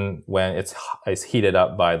when it's heated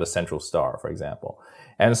up by the central star, for example.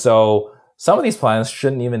 And so some of these planets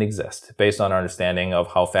shouldn't even exist based on our understanding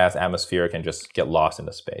of how fast atmosphere can just get lost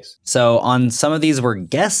into space. So on some of these, we're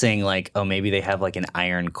guessing like, oh, maybe they have like an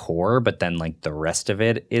iron core, but then like the rest of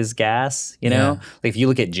it is gas, you know? Like if you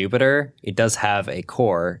look at Jupiter, it does have a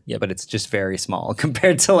core, but it's just very small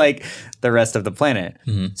compared to like the rest of the planet.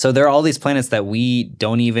 Mm-hmm. So there are all these planets that we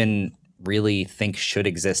don't even really think should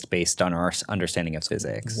exist based on our understanding of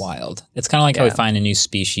physics. Wild. It's kind of like how we find a new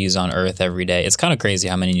species on Earth every day. It's kind of crazy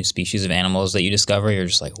how many new species of animals that you discover. You're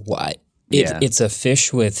just like, what? It's a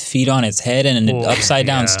fish with feet on its head and an upside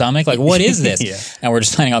down stomach. Like, what is this? And we're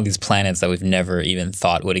just finding all these planets that weve never even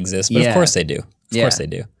thought would exist. But of course they do. Of course they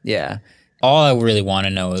do. Yeah. All I really want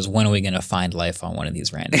to know is when are we going to find life on one of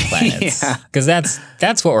these random planets? Because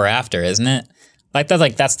that's what we're after, isn't it?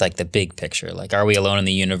 That's the big picture. Like, are we alone in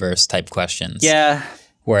the universe type questions? Yeah.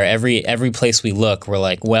 Where every place we look, we're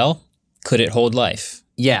like, well, could it hold life?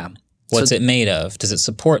 Yeah. What's it made of? Does it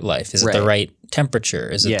support life? Is it the right temperature?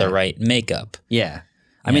 Is it the right makeup? Yeah.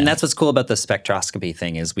 I mean, that's what's cool about the spectroscopy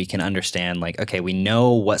thing is we can understand like, okay, we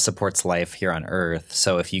know what supports life here on Earth.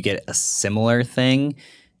 So if you get a similar thing,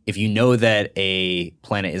 if you know that a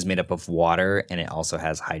planet is made up of water and it also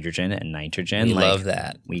has hydrogen and nitrogen, we love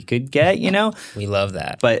that. We could get, we love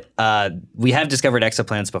that. But we have discovered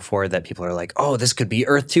exoplanets before that people are like, oh, this could be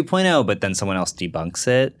Earth 2.0, but then someone else debunks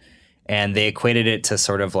it. And they equated it to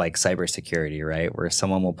sort of like cybersecurity, right? Where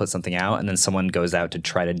someone will put something out and then someone goes out to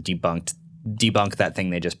try to debunk that thing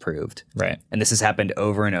they just proved. Right. And this has happened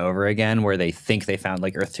over and over again where they think they found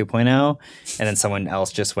like Earth 2.0 and then someone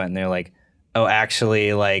else just went and they're like, oh,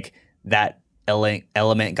 actually like that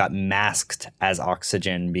element got masked as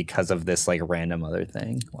oxygen because of this like random other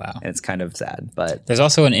thing. Wow. And it's kind of sad, but there's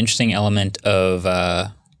also an interesting element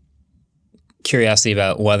of curiosity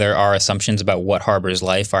about whether our assumptions about what harbors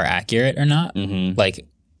life are accurate or not. Mm-hmm. Like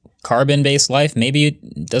carbon-based life, maybe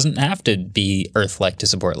it doesn't have to be Earth-like to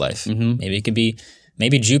support life. Mm-hmm. Maybe it could be,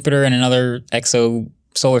 maybe Jupiter and another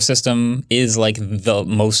solar system is like the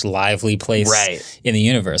most lively place in the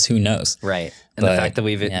universe. Who knows? Right. And the fact that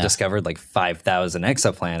we've discovered like 5,000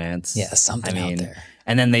 exoplanets. Yeah, something out there.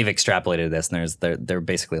 And then they've extrapolated this and they're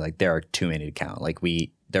basically like, there are too many to count. Like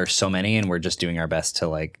there are so many and we're just doing our best to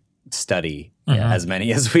like study as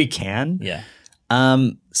many as we can. Yeah.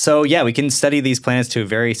 So yeah, we can study these planets to a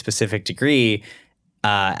very specific degree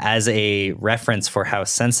as a reference for how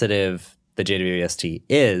sensitive the JWST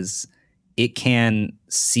is. It can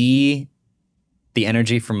see the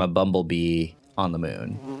energy from a bumblebee on the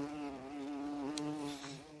moon.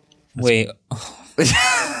 Wait.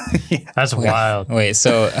 That's wild. Wait,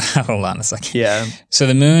 so hold on a second. Yeah. So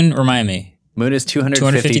the moon, remind me. Moon is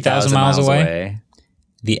 250,000 miles away.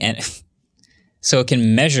 So it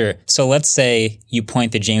can measure. So let's say you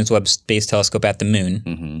point the James Webb Space Telescope at the moon.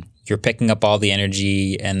 Mm-hmm. You're picking up all the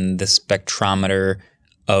energy and the spectrometer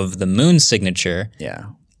of the moon's signature. Yeah.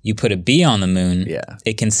 You put a bee on the moon. Yeah.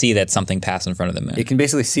 It can see that something passed in front of the moon. It can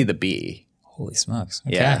basically see the bee. Holy smokes.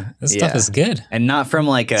 Okay. Yeah. This stuff is good. And not from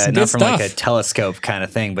like a telescope kind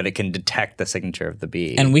of thing, but it can detect the signature of the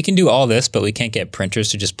bee. And we can do all this, but we can't get printers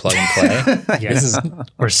to just plug and play.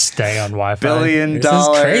 Or stay on Wi-Fi.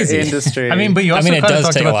 Billion-dollar industry. I mean, but you also it does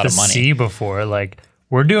talked take about a lot the of money. sea before. Like,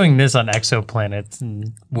 we're doing this on exoplanets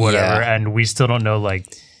and whatever, and we still don't know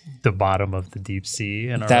like the bottom of the deep sea.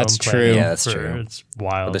 And that's true. Yeah, that's true. It's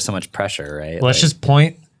wild. But there's so much pressure, right? Well, let's just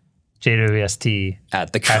point JWST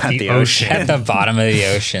at the ocean. At the bottom of the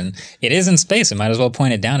ocean. It is in space. It might as well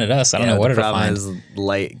point it down at us. I don't know what it'll find. The problem is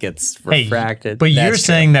light gets refracted. But you're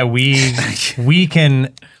saying that we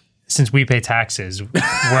can, since we pay taxes,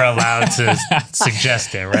 we're allowed to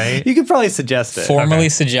suggest it, right? You could probably suggest it. Formally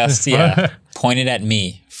suggest, point it at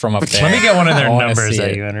me from up there. Let me get one of their numbers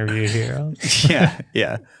that you interviewed here.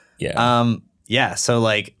 Yeah. So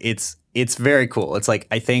like it's very cool. It's like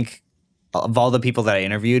I think of all the people that I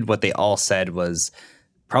interviewed, what they all said was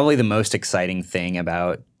probably the most exciting thing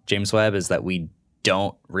about James Webb is that we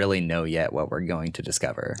don't really know yet what we're going to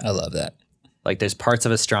discover. I love that. Like there's parts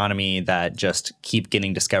of astronomy that just keep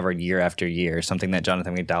getting discovered year after year. Something that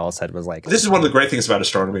Jonathan McDowell said was like, this is one of the great things about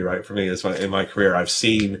astronomy, right? For me, is in my career, I've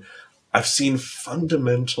seen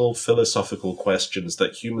fundamental philosophical questions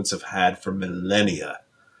that humans have had for millennia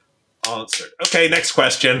answered. Okay, next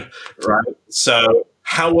question, right? So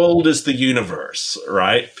how old is the universe,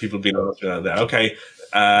 right? People have been answering that. Okay,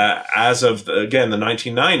 as of, the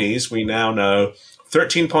 1990s, we now know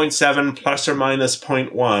 13.7 plus or minus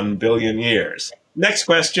 0.1 billion years. Next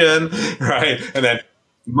question, right? And then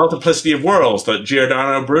multiplicity of worlds that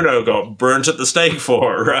Giordano Bruno got burnt at the stake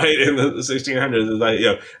for, right? In the 1600s. Like,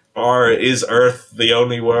 is Earth the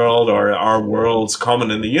only world, or are worlds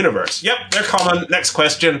common in the universe? Yep, they're common. Next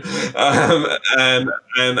question.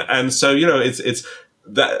 And so, it's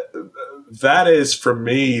that is for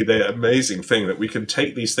me the amazing thing, that we can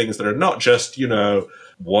take these things that are not just,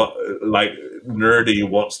 what, like nerdy,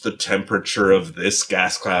 what's the temperature of this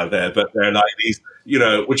gas cloud there, but they're like these,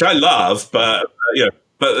 which I love, but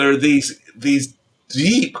there are these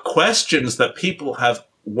deep questions that people have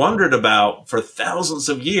wondered about for thousands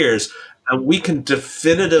of years, and we can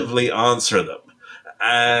definitively answer them.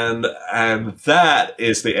 And that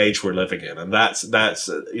is the age we're living in. And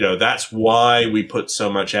that's why we put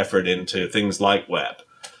so much effort into things like Webb.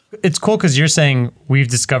 It's cool because you're saying we've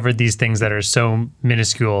discovered these things that are so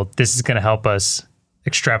minuscule. This is going to help us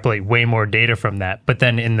extrapolate way more data from that. But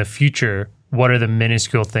then in the future, what are the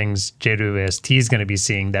minuscule things JWST is going to be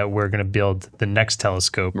seeing that we're going to build the next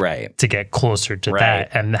telescope to get closer to that?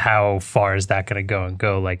 And how far is that going to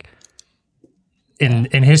go? Like,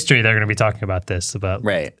 in history, they're going to be talking about this, about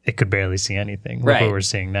right. It could barely see anything. Look Right. what we're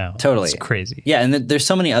seeing now. Totally. It's crazy. Yeah, and there's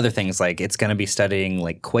so many other things, like it's going to be studying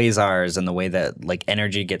like quasars and the way that like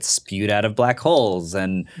energy gets spewed out of black holes.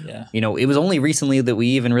 And, you know, it was only recently that we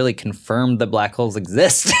even really confirmed that black holes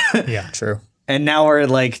exist. Yeah, true. And now we're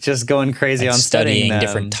like just going crazy on studying them.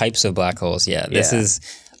 different types of black holes. Yeah,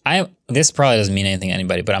 this probably doesn't mean anything to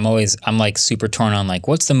anybody, but I'm like super torn on like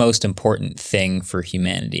what's the most important thing for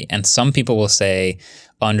humanity. And some people will say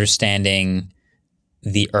understanding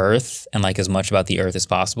the Earth and like as much about the Earth as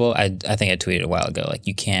possible. I think I tweeted a while ago, like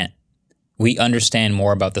we understand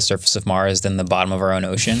more about the surface of Mars than the bottom of our own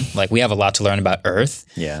ocean. Like we have a lot to learn about Earth.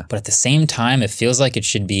 Yeah. But at the same time, it feels like it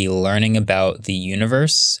should be learning about the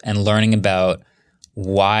universe and learning about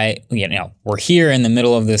why, you know, we're here in the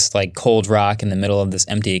middle of this like cold rock in the middle of this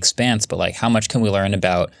empty expanse, but like how much can we learn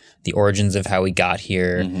about the origins of how we got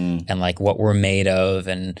here and like what we're made of,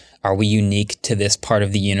 and are we unique to this part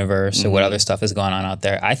of the universe or what other stuff is going on out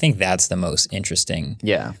there? I think that's the most interesting,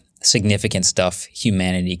 significant stuff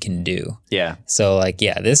humanity can do. Yeah. So like,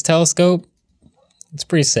 this telescope, it's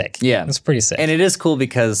pretty sick. Yeah. It's pretty sick. And it is cool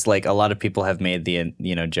because like a lot of people have made the,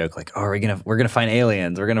 you know, joke like, oh, we're going to find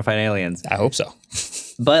aliens. We're going to find aliens. I hope so.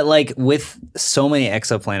 But like with so many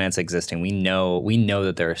exoplanets existing, we know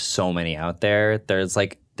that there are so many out there.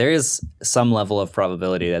 There is some level of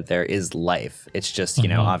probability that there is life. It's just, you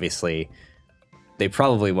know, obviously they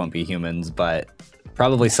probably won't be humans, but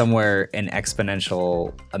probably somewhere an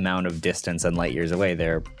exponential amount of distance and light years away,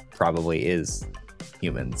 there probably is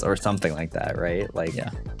humans or something like that, right? Like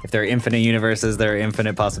if there are infinite universes, there are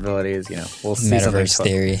infinite possibilities, you know, we'll see Metaverse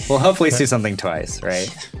theory. We'll hopefully see something twice, right?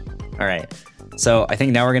 All right. So I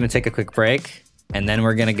think now we're going to take a quick break, and then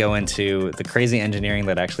we're going to go into the crazy engineering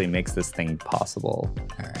that actually makes this thing possible.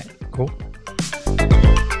 All right. Cool.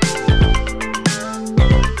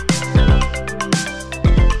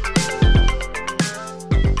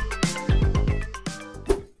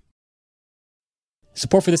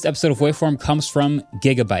 Support for this episode of Waveform comes from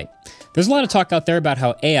Gigabyte. There's a lot of talk out there about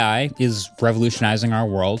how AI is revolutionizing our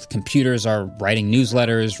world. Computers are writing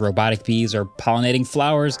newsletters, robotic bees are pollinating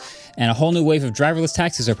flowers, and a whole new wave of driverless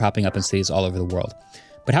taxis are popping up in cities all over the world.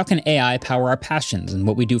 But how can AI power our passions and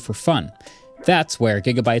what we do for fun? That's where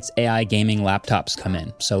Gigabyte's AI gaming laptops come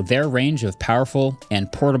in. So their range of powerful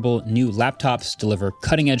and portable new laptops deliver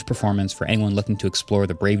cutting-edge performance for anyone looking to explore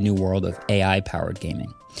the brave new world of AI-powered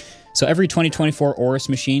gaming. So every 2024 Aorus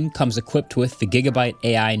machine comes equipped with the Gigabyte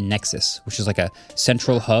AI Nexus, which is like a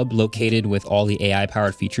central hub located with all the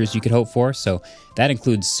AI-powered features you could hope for. So that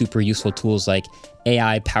includes super useful tools like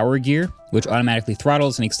AI Power Gear, which automatically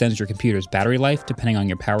throttles and extends your computer's battery life depending on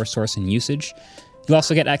your power source and usage. You'll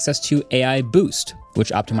also get access to AI Boost,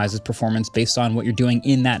 which optimizes performance based on what you're doing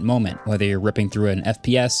in that moment, whether you're ripping through an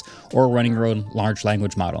FPS or running your own large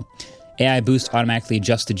language model. AI Boost automatically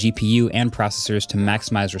adjusts the GPU and processors to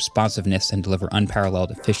maximize responsiveness and deliver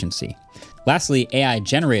unparalleled efficiency. Lastly, AI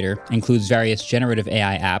Generator includes various generative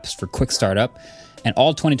AI apps for quick startup, and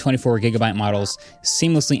all 2024 Gigabyte models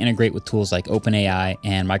seamlessly integrate with tools like OpenAI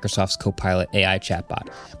and Microsoft's Copilot AI chatbot.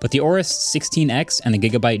 But the Aorus 16X and the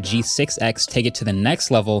Gigabyte G6X take it to the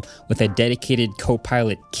next level with a dedicated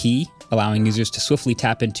Copilot key, allowing users to swiftly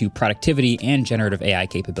tap into productivity and generative AI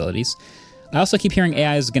capabilities. I also keep hearing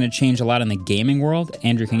AI is going to change a lot in the gaming world.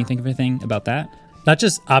 Andrew, can you think of anything about that? Not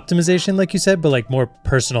just optimization, like you said, but like more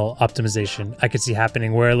personal optimization I could see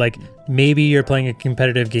happening where like maybe you're playing a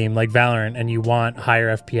competitive game like Valorant and you want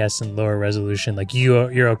higher FPS and lower resolution. Like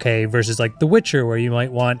you're okay versus like The Witcher where you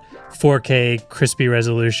might want 4K crispy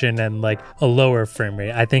resolution and like a lower frame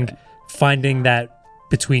rate. I think finding that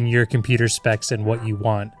between your computer specs and what you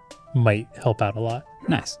want might help out a lot.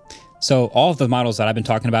 Nice. So all of the models that I've been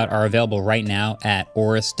talking about are available right now at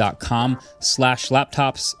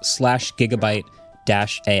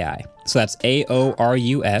aorus.com/laptops/gigabyte-AI. So that's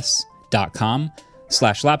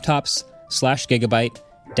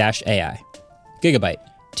aorus.com/laptops/gigabyte-AI. Gigabyte.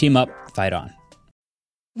 Team up, fight on.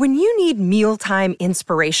 When you need mealtime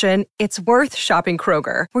inspiration, it's worth shopping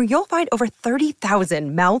Kroger, where you'll find over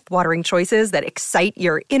 30,000 mouth-watering choices that excite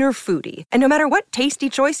your inner foodie. And no matter what tasty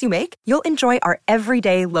choice you make, you'll enjoy our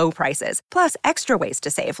everyday low prices, plus extra ways to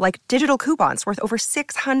save, like digital coupons worth over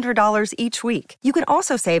 $600 each week. You can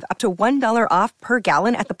also save up to $1 off per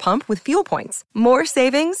gallon at the pump with fuel points. More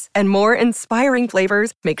savings and more inspiring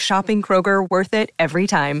flavors make shopping Kroger worth it every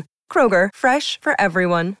time. Kroger, fresh for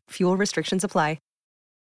everyone. Fuel restrictions apply.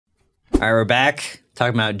 All right, we're back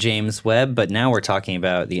talking about James Webb, but now we're talking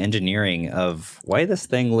about the engineering of why this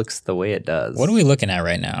thing looks the way it does. What are we looking at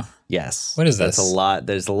right now? Yes. What is this? That's a lot.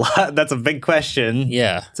 There's a lot. That's a big question.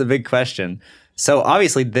 Yeah. It's a big question. So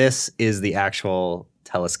obviously this is the actual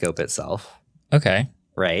telescope itself, Okay.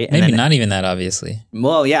 right? And Maybe then- not even that, obviously.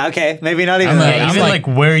 Well, yeah, okay. Maybe not even I'm that. like- Even like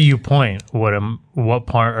where you point, what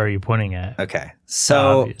part are you pointing at? Okay.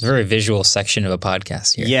 So It's a very visual section of a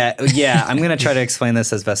podcast here. yeah, I'm going to try to explain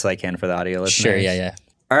this as best as I can for the audio listeners. Sure, yeah.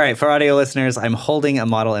 All right, for audio listeners, I'm holding a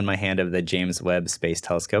model in my hand of the James Webb Space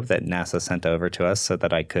Telescope that NASA sent over to us so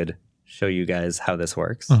that I could show you guys how this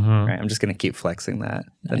works. Right? I'm just going to keep flexing that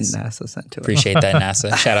Nice. NASA sent to us. Appreciate that,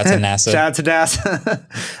 NASA. Shout out to NASA. Shout out to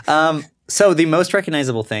NASA. So the most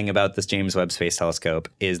recognizable thing about this James Webb Space Telescope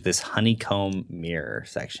is this honeycomb mirror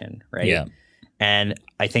section, right? Yeah. And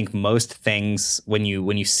I think most things, when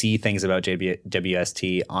you see things about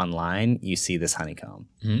WST online, you see this honeycomb.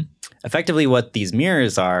 Effectively, what these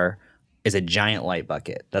mirrors are is a giant light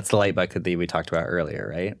bucket. That's the light bucket that we talked about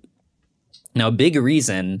earlier, right? Now, a big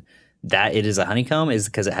reason that it is a honeycomb is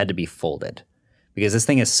because it had to be folded. Because this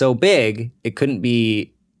thing is so big, it couldn't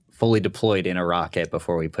be fully deployed in a rocket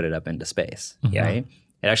before we put it up into space, right?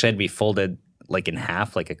 It actually had to be folded like in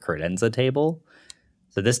half, like a credenza table.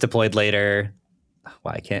 So this deployed later.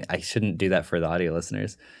 Well, I shouldn't do that for the audio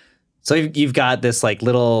listeners. So you've got this like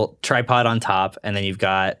little tripod on top, and then you've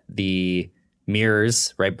got the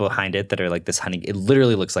mirrors right behind it that are like this it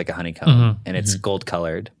literally looks like a honeycomb, and it's gold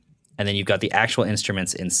colored. And then you've got the actual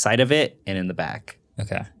instruments inside of it and in the back.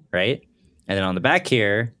 Okay. Right? And then on the back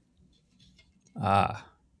here,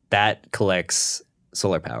 that collects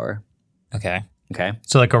solar power. Okay. Okay.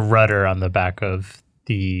 So like a rudder on the back of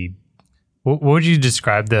the. What would you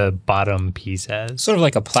describe the bottom piece as? Sort of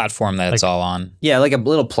like a platform that it's all on. Yeah, like a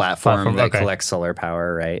little platform that okay. collects solar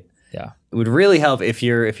power, right? Yeah. It would really help if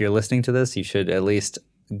you're listening to this. You should at least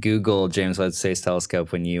Google James Webb Space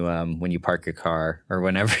Telescope when you park your car or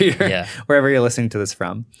whenever you're wherever you're listening to this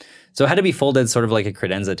from. So it had to be folded sort of like a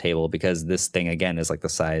credenza table because this thing again is like the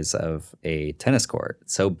size of a tennis court.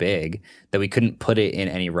 It's so big that we couldn't put it in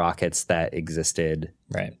any rockets that existed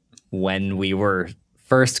when we were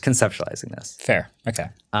first conceptualizing this. Fair. Okay.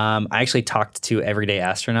 I actually talked to Everyday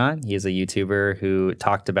Astronaut. He is a YouTuber who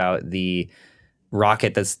talked about the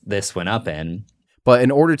rocket this went up in. But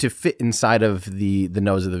in order to fit inside of the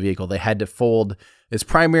nose of the vehicle, they had to fold its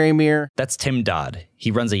primary mirror. That's Tim Dodd.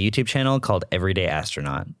 He runs a YouTube channel called Everyday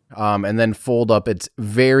Astronaut. And then fold up its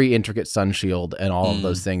very intricate sun shield and all of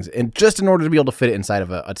those things, and just in order to be able to fit it inside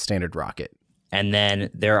of a standard rocket. And then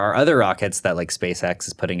there are other rockets that like SpaceX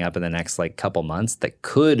is putting up in the next like couple months that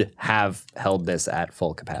could have held this at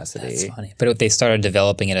full capacity. That's funny. But they started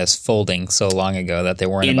developing it as folding so long ago that they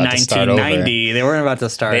weren't in about to start over. 1990, they weren't about to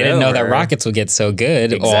start They didn't know that rockets would get so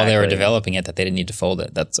good while they were Exactly. developing it that they didn't need to fold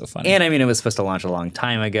it. That's so funny. And I mean, it was supposed to launch a long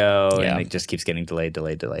time ago, Yeah. and it just keeps getting delayed.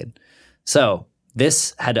 So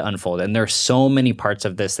this had to unfold, and there are so many parts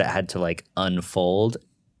of this that had to like unfold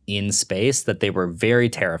in space that they were very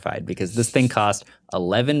terrified because this thing cost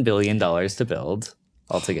 $11 billion to build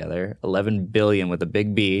altogether. 11 billion with a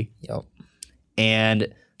big B. Yep.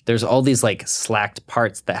 And there's all these like slacked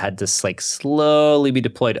parts that had to like slowly be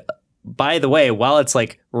deployed. By the way, while it's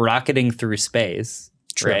like rocketing through space,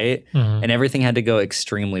 right? And everything had to go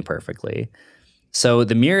extremely perfectly. So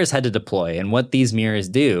the mirrors had to deploy. And what these mirrors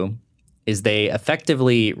do is they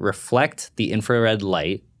effectively reflect the infrared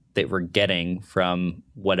light that we're getting from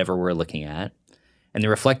whatever we're looking at. And they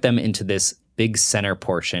reflect them into this big center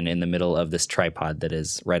portion in the middle of this tripod that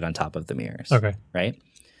is right on top of the mirrors. Okay. Right?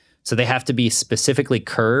 So they have to be specifically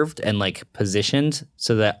curved and like positioned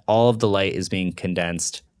so that all of the light is being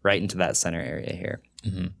condensed right into that center area here.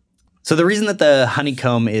 So the reason that the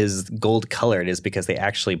honeycomb is gold colored is because they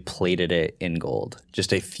actually plated it in gold,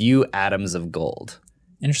 just a few atoms of gold.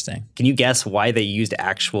 Interesting. Can you guess why they used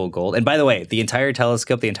actual gold? And by the way, the entire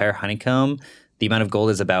telescope, the entire honeycomb, the amount of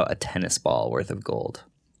gold is about a tennis ball worth of gold,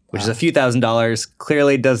 which is a few $1,000s.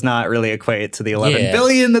 Clearly does not really equate to the 11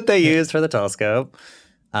 billion that they used for the telescope.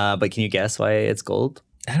 But can you guess why it's gold?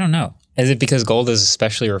 I don't know. Is it because gold is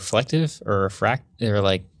especially reflective or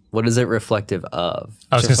like? What is it reflective of?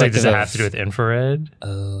 I was going to say, does it reflective have to do with infrared?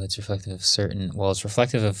 Oh, it's reflective of it's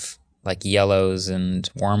reflective of like yellows and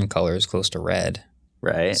warm colors close to red.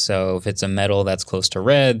 Right. So if it's a metal that's close to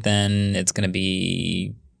red, then it's going to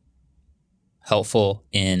be helpful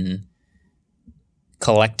in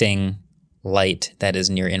collecting light that is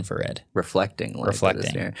near infrared. Reflecting light. That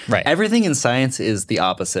is near. Right. Everything in science is the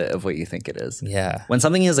opposite of what you think it is. Yeah. When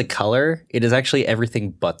something is a color, it is actually everything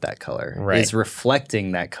but that color. Right. It's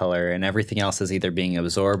reflecting that color, and everything else is either being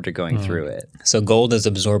absorbed or going through it. So gold is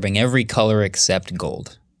absorbing every color except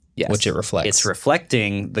gold. Yes. Which it reflects. It's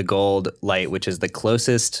reflecting the gold light, which is the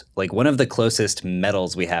closest, like one of the closest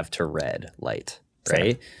metals we have to red light,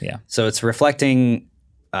 right? Yeah. So it's reflecting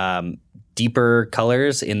deeper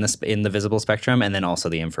colors in the visible spectrum, and then also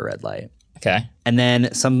the infrared light. Okay. And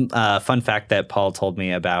then some fun fact that Paul told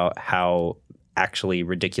me about how actually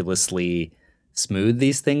ridiculously smooth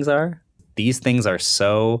these things are. These things are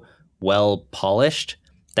so well polished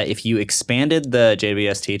that if you expanded the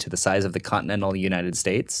JWST to the size of the continental United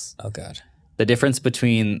States, oh god, the difference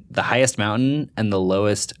between the highest mountain and the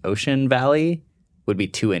lowest ocean valley would be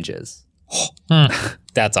 2 inches.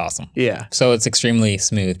 That's awesome. Yeah. So it's extremely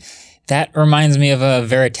smooth. That reminds me of a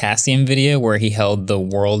Veritasium video where he held the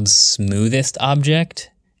world's smoothest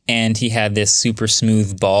object, and he had this super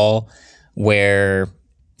smooth ball where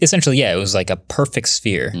essentially, yeah, it was like a perfect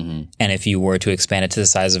sphere. Mm-hmm. And if you were to expand it to the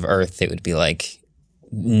size of Earth, it would be like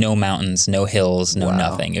no mountains, no hills, no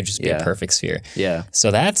nothing. It would just be a perfect sphere. Yeah.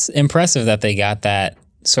 So that's impressive that they got that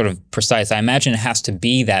sort of precise. I imagine it has to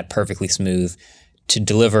be that perfectly smooth to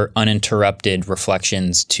deliver uninterrupted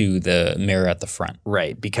reflections to the mirror at the front.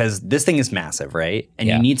 Right, because this thing is massive, right? And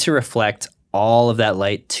you need to reflect all of that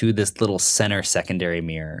light to this little center secondary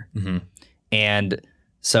mirror. Mm-hmm. And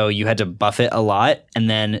so you had to buff it a lot, and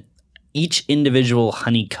then each individual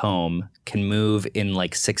honeycomb can move in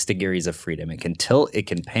like 6 degrees of freedom. It can tilt, it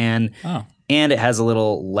can pan, and it has a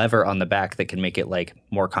little lever on the back that can make it like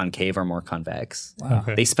more concave or more convex. Wow.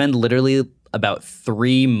 Okay. They spend literally about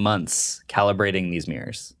 3 months calibrating these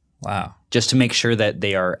mirrors. Wow. Just to make sure that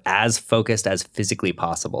they are as focused as physically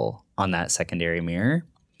possible on that secondary mirror.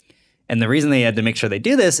 And the reason they had to make sure they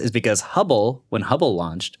do this is because Hubble, when Hubble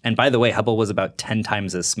launched, and by the way, Hubble was about 10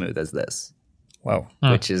 times as smooth as this. Wow.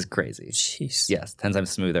 Which is crazy. Jeez. Yes, 10 times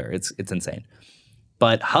smoother. It's insane.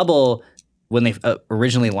 But Hubble, when they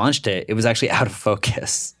originally launched it, it was actually out of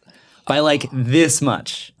focus by like this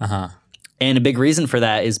much. Uh-huh. And a big reason for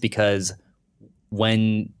that is because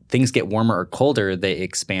when things get warmer or colder, they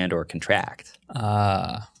expand or contract.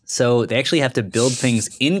 So they actually have to build things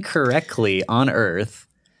incorrectly on Earth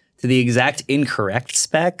to the exact incorrect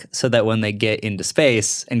spec so that when they get into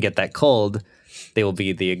space and get that cold, they will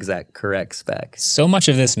be the exact correct spec. So much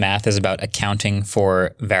of this math is about accounting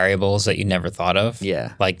for variables that you never thought of.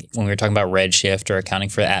 Yeah. Like when we were talking about redshift or accounting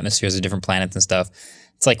for the atmospheres of different planets and stuff.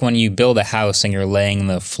 It's like when you build a house and you're laying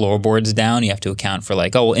the floorboards down, you have to account for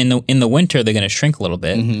like, oh, well, in the winter, they're going to shrink a little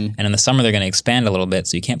bit. Mm-hmm. And in the summer, they're going to expand a little bit.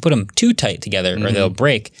 So you can't put them too tight together or they'll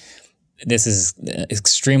break. This is an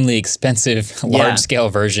extremely expensive, large-scale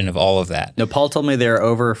version of all of that. No, Paul told me there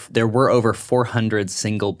were over 400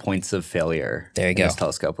 single points of failure in this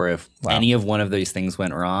telescope, where if any of one of these things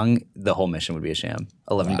went wrong, the whole mission would be a sham.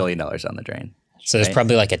 $11 billion down the drain. So there's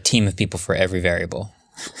probably like a team of people for every variable.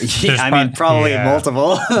 Yeah, I mean, probably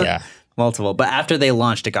multiple. Yeah. Multiple. But after they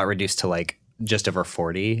launched, it got reduced to like just over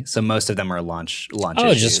 40. So most of them are launch Oh,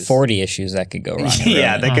 issues. just 40 issues that could go wrong.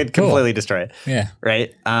 Yeah, that could completely destroy it. Yeah.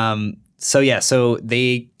 Right? So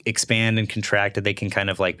they expand and contract, and they can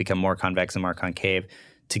kind of like become more convex and more concave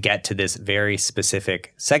to get to this very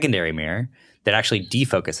specific secondary mirror that actually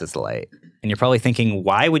defocuses the light. And you're probably thinking,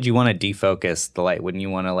 why would you want to defocus the light? Wouldn't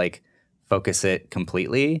you want to like focus it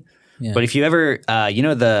completely? Yeah. But if you ever,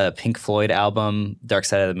 the Pink Floyd album, Dark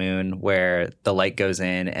Side of the Moon, where the light goes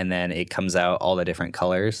in and then it comes out all the different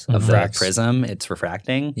colors of the prism, it's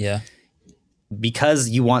refracting. Yeah. Because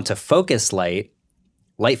you want to focus light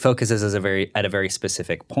focuses at a very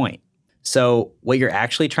specific point. So what you're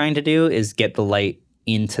actually trying to do is get the light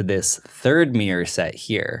into this third mirror set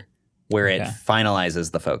here, where it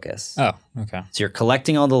finalizes the focus. Oh, okay. So you're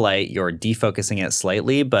collecting all the light, you're defocusing it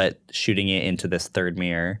slightly, but shooting it into this third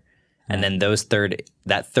mirror. And then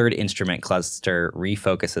that third instrument cluster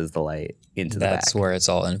refocuses the light into the back. That's where it's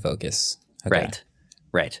all in focus. Okay.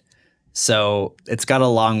 Right. So it's got a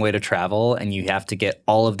long way to travel, and you have to get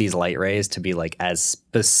all of these light rays to be like as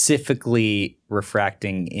specifically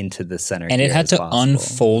refracting into the center. And it had to possible.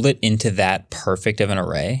 unfold it into that perfect of an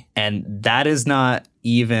array. And that is not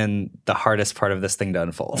even the hardest part of this thing to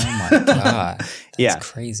unfold. Oh my God. That's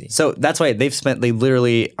crazy. So that's why they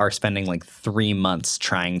literally are spending like 3 months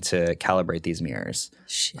trying to calibrate these mirrors.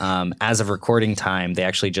 As of recording time, they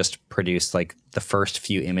actually just produced like the first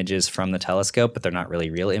few images from the telescope, but they're not really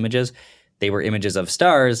real images. They were images of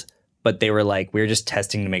stars, but they were like, we're just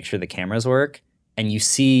testing to make sure the cameras work. And you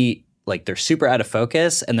see like they're super out of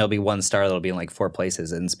focus, and there'll be one star that'll be in like 4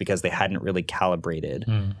 places. And it's because they hadn't really calibrated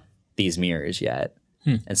these mirrors yet.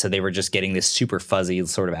 And so they were just getting this super fuzzy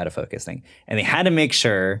sort of out of focus thing. And they had to make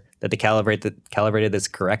sure that they calibrated this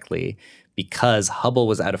correctly, because Hubble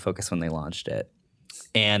was out of focus when they launched it.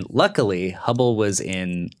 And luckily, Hubble was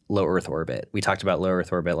in low Earth orbit. We talked about low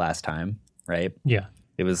Earth orbit last time, right? Yeah.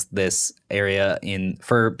 It was this area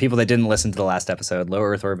for people that didn't listen to the last episode, low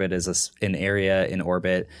Earth orbit is an area in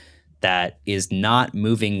orbit that is not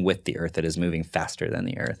moving with the Earth, that is moving faster than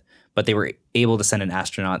the Earth. But they were able to send an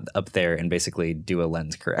astronaut up there and basically do a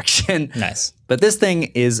lens correction. Nice. But this thing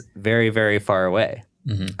is very, very far away.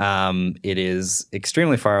 Mm-hmm. It is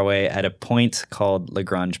extremely far away at a point called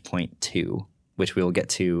Lagrange Point 2, which we will get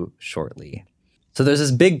to shortly. So there's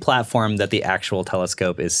this big platform that the actual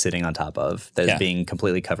telescope is sitting on top of that is being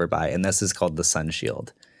completely covered by, and this is called the sun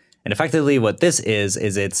shield. And effectively what this is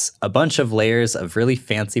it's a bunch of layers of really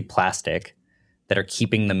fancy plastic that are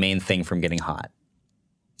keeping the main thing from getting hot.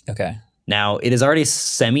 Okay. Now, it is already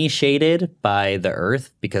semi-shaded by the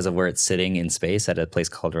Earth because of where it's sitting in space at a place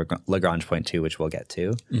called Lagrange Point 2, which we'll get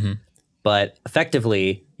to. Mm-hmm. But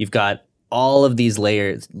effectively, you've got all of these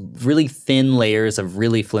layers, really thin layers of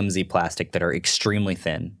really flimsy plastic that are extremely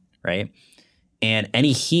thin, right? And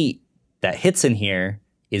any heat that hits in here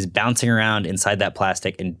is bouncing around inside that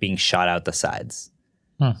plastic and being shot out the sides.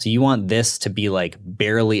 So you want this to be like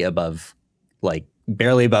barely above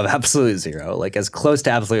absolute zero, like as close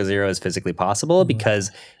to absolute zero as physically possible, because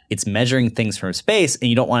it's measuring things from space and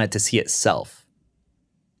you don't want it to see itself.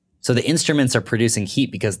 So the instruments are producing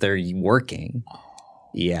heat because they're working.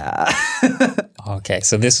 Yeah. Okay.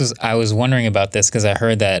 So I was wondering about this because I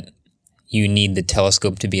heard that you need the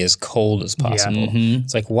telescope to be as cold as possible. Yeah. Mm-hmm.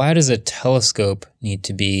 It's like, why does a telescope need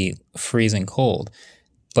to be freezing cold?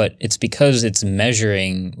 But it's because it's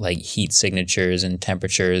measuring like heat signatures and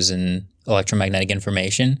temperatures and electromagnetic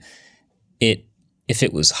information. If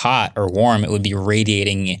it was hot or warm, it would be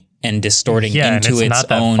radiating and distorting into and it's its not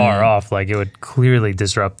that own. far off. Like it would clearly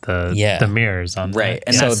disrupt the mirrors on right.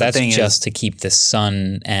 And so that's just to keep the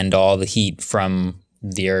sun and all the heat from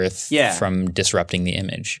the Earth from disrupting the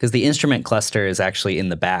image. Because the instrument cluster is actually in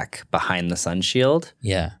the back behind the sun shield.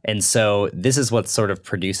 Yeah. And so this is what's sort of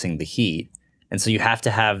producing the heat. And so you have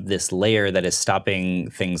to have this layer that is stopping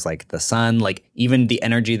things like the sun, like even the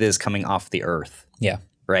energy that is coming off the Earth. Yeah.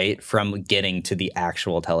 Right? From getting to the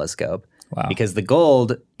actual telescope. Wow. Because the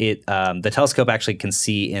gold, the telescope actually can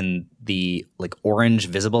see in the like orange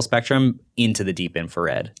visible spectrum into the deep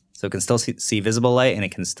infrared. So it can still see visible light and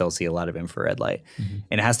it can still see a lot of infrared light. Mm-hmm.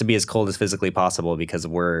 And it has to be as cold as physically possible because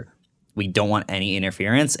we don't want any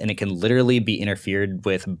interference, and it can literally be interfered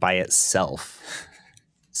with by itself.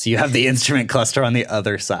 So you have the instrument cluster on the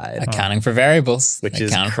other side. Accounting for variables. Which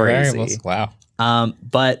is crazy. Wow.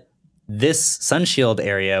 But this sun shield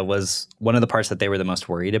area was one of the parts that they were the most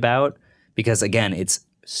worried about because, again, it's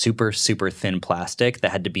super, super thin plastic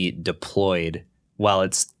that had to be deployed while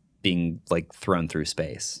it's being like thrown through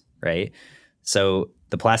space, right? So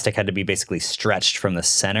the plastic had to be basically stretched from the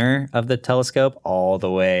center of the telescope all the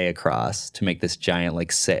way across to make this giant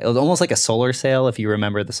like sail, almost like a solar sail, if you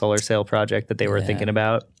remember the solar sail project that they were thinking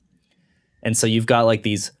about. And so you've got like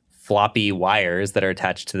these floppy wires that are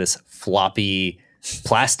attached to this floppy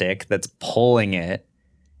plastic that's pulling it.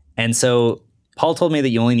 And so Paul told me that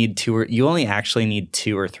you only actually need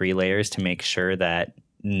 2 or 3 layers to make sure that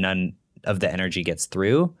none of the energy gets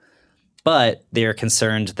through. But they're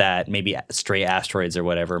concerned that maybe stray asteroids or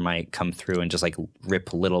whatever might come through and just like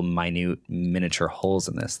rip little minute miniature holes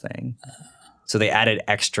in this thing. So they added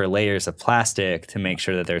extra layers of plastic to make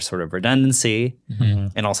sure that there's sort of redundancy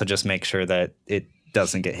and also just make sure that it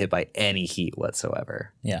doesn't get hit by any heat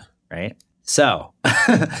whatsoever. Yeah. Right? So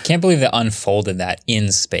I can't believe they unfolded that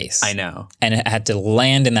in space. I know. And it had to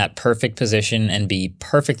land in that perfect position and be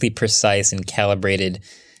perfectly precise and calibrated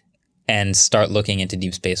and start looking into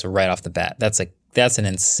deep space right off the bat. That's an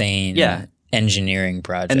insane engineering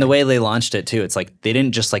project. And the way they launched it too, it's like they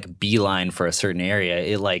didn't just like beeline for a certain area.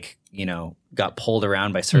 It like, got pulled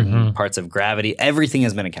around by certain parts of gravity. Everything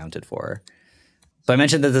has been accounted for. So I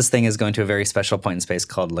mentioned that this thing is going to a very special point in space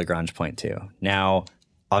called Lagrange Point 2. Now,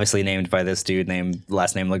 obviously named by this dude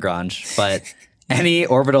last name Lagrange, but any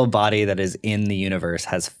orbital body that is in the universe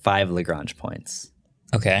has 5 Lagrange points.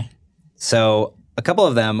 Okay. So a couple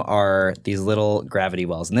of them are these little gravity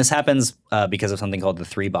wells. And this happens because of something called the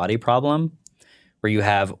 3-body problem, where you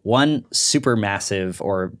have one supermassive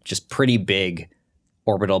or just pretty big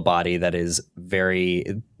orbital body that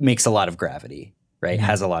makes a lot of gravity, right? Mm-hmm.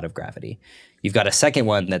 Has a lot of gravity. You've got a second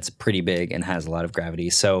one that's pretty big and has a lot of gravity.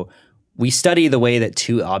 So we study the way that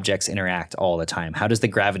 2 objects interact all the time. How does the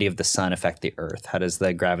gravity of the sun affect the Earth? How does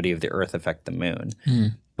the gravity of the Earth affect the moon?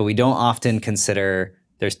 Mm. But we don't often consider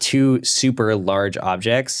there's 2 super large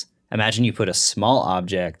objects. Imagine you put a small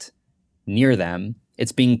object near them.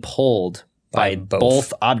 It's being pulled by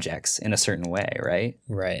both objects in a certain way, right?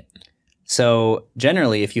 Right. So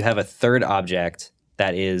generally, if you have a third object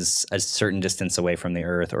that is a certain distance away from the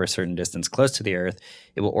Earth or a certain distance close to the Earth,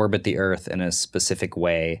 it will orbit the Earth in a specific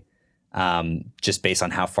way just based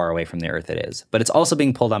on how far away from the Earth it is. But it's also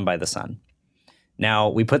being pulled on by the sun. Now,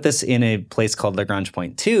 we put this in a place called Lagrange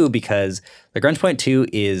point 2 because Lagrange point 2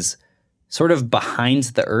 is sort of behind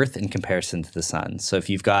the Earth in comparison to the sun. So if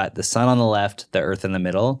you've got the sun on the left, the Earth in the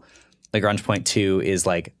middle, Lagrange point 2 is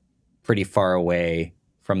like pretty far away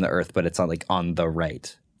from the Earth, but it's on the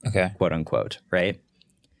right, quote unquote, right?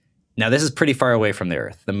 Now, this is pretty far away from the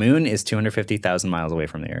Earth. The moon is 250,000 miles away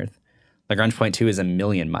from the Earth. Lagrange point 2 is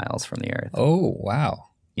 1,000,000 miles from the Earth. Oh, wow.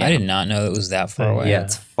 Yeah. I did not know it was that far away. Yeah,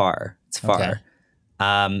 it's far. It's far. Okay.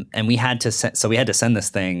 And we had to send this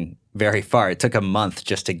thing very far. It took a month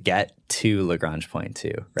just to get to Lagrange point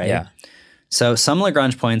 2, right? Yeah. So some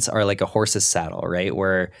Lagrange points are like a horse's saddle, right?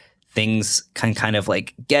 Where things can kind of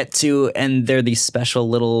like get to, and they're these special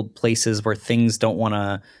little places where things don't want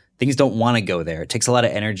to go there. It takes a lot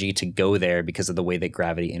of energy to go there because of the way that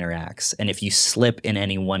gravity interacts. And if you slip in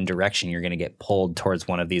any one direction, you're going to get pulled towards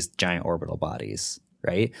one of these giant orbital bodies,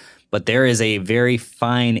 right? But there is a very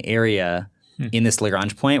fine area in this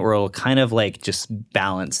Lagrange point where it'll kind of like just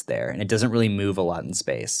balance there, and it doesn't really move a lot in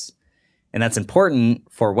space. And that's important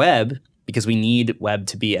for Webb because we need Webb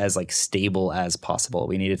to be as like stable as possible.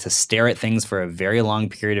 We need it to stare at things for a very long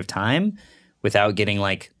period of time without getting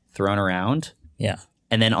like thrown around. Yeah.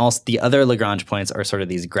 And then also the other Lagrange points are sort of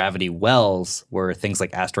these gravity wells where things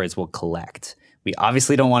like asteroids will collect. We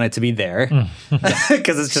obviously don't want it to be there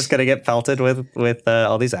because it's just going to get pelted with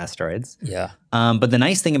all these asteroids. Yeah. But the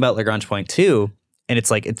nice thing about Lagrange point 2, and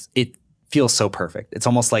it feels so perfect. It's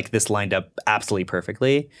almost like this lined up absolutely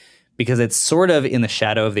perfectly because it's sort of in the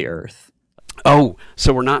shadow of the Earth. Oh,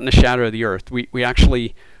 so we're not in the shadow of the Earth. We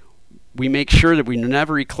make sure that we're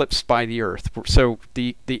never eclipsed by the Earth. So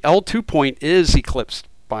the L2 point is eclipsed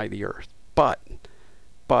by the Earth, but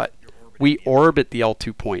we orbit the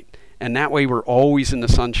L2 point. And that way we're always in the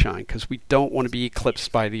sunshine because we don't want to be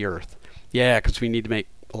eclipsed by the Earth. Yeah, because we need to make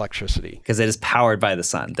electricity. Because it is powered by the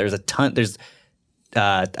sun. There's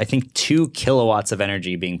I think 2 kilowatts of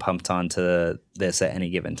energy being pumped onto this at any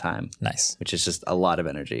given time. Nice. Which is just a lot of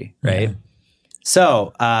energy, right? Yeah.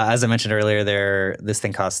 So, as I mentioned earlier, this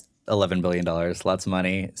thing costs $11 billion, lots of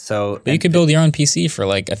money. So, but you could build your own PC for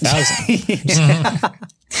like 1,000.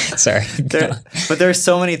 Sorry. But there are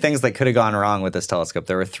so many things that could have gone wrong with this telescope.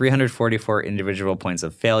 There were 344 individual points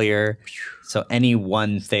of failure. So any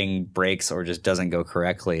one thing breaks or just doesn't go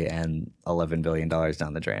correctly, and $11 billion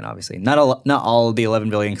down the drain, obviously. Not all of the $11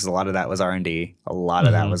 billion, because a lot of that was R&D. A lot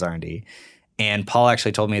of that was R&D. And Paul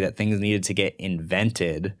actually told me that things needed to get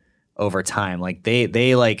invented over time. Like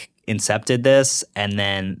they like incepted this, and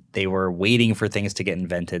then they were waiting for things to get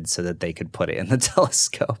invented so that they could put it in the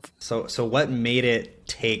telescope. So what made it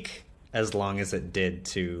take as long as it did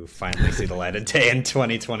to finally see the light of day in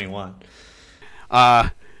 2021?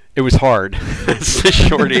 It was hard. That's the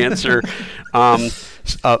short answer.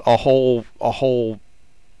 A whole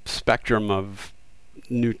spectrum of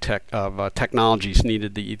new technologies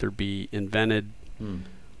needed to either be invented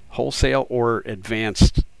wholesale or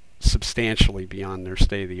advanced substantially beyond their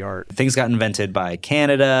state of the art. Things got invented by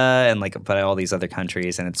Canada and like by all these other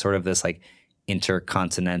countries, and it's sort of this like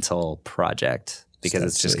intercontinental project because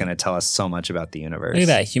it's just going to tell us so much about the universe. Look at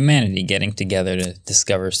that, humanity getting together to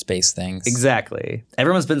discover space things. Exactly.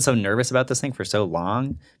 Everyone's been so nervous about this thing for so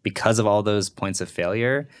long because of all those points of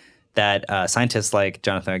failure that scientists like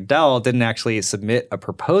Jonathan McDowell didn't actually submit a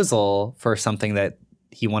proposal for something that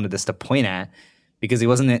he wanted this to point at because he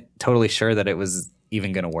wasn't totally sure that it was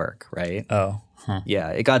even going to work, right? Oh, huh.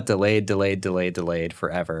 Yeah, it got delayed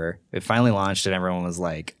forever. It finally launched and everyone was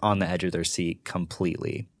like on the edge of their seat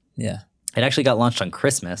completely. Yeah. It actually got launched on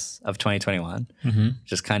Christmas of 2021.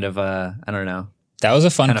 Just kind of, I don't know. That was a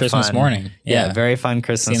fun Christmas morning. Yeah, very fun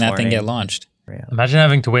Christmas morning. Seeing that thing get launched. Yeah. Imagine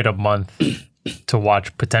having to wait a month to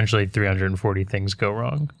watch potentially 340 things go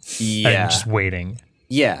wrong. Yeah. And just waiting.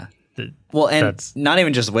 Yeah. Well, and not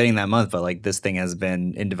even just waiting that month, but like this thing has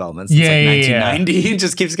been in development since 1990. It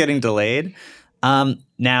just keeps getting delayed.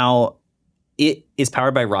 Now, it is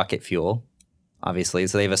powered by rocket fuel, obviously.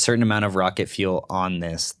 So they have a certain amount of rocket fuel on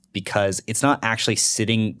this because it's not actually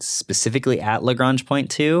sitting specifically at Lagrange point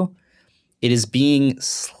 2. It is being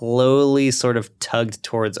slowly sort of tugged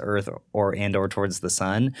towards Earth or towards the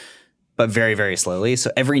sun, but very, very slowly.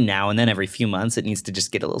 So every now and then, every few months, it needs to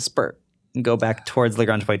just get a little spurt and go back towards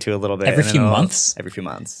Lagrange point 2 a little bit. Every few months? Every few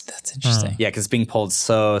months. That's interesting. Yeah, because it's being pulled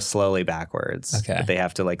so slowly backwards that they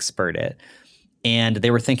have to like spurt it. And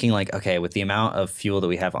they were thinking like, okay, with the amount of fuel that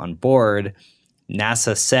we have on board,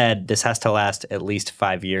 NASA said this has to last at least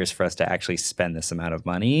 5 years for us to actually spend this amount of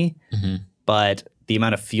money. But the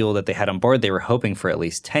amount of fuel that they had on board, they were hoping for at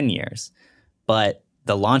least 10 years. But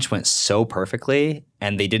the launch went so perfectly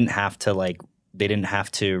and they didn't have to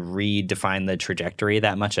redefine the trajectory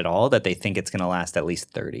that much at all, that they think it's going to last at least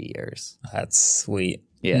 30 years. That's sweet.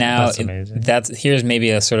 Yeah, now, that's amazing. Here's maybe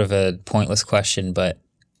a sort of a pointless question, but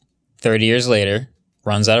 30 years later,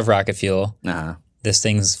 runs out of rocket fuel. This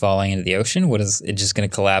thing's falling into the ocean. What is it just going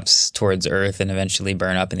to collapse towards Earth and eventually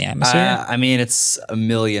burn up in the atmosphere? I mean, it's a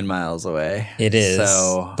million miles away. It is.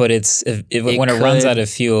 So but when it runs out of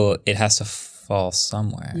fuel, it has to fall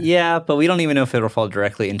somewhere. Yeah, but we don't even know if it'll fall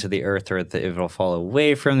directly into the Earth or if it'll fall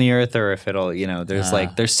away from the Earth or if it'll,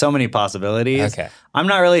 there's so many possibilities. Okay.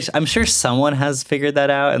 I'm sure someone has figured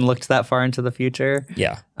that out and looked that far into the future.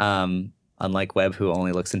 Yeah. Unlike Webb, who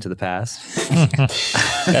only looks into the past.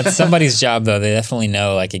 That's somebody's job, though. They definitely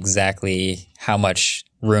know exactly how much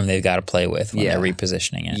room they've got to play with when they're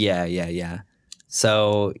repositioning it. Yeah.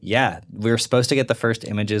 So, we were supposed to get the first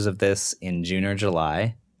images of this in June or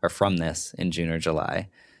July, or from this in June or July,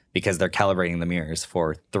 because they're calibrating the mirrors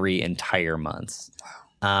for 3 entire months.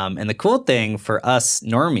 Wow. And the cool thing for us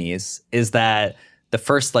normies is that the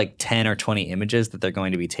first 10 or 20 images that they're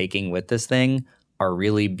going to be taking with this thing are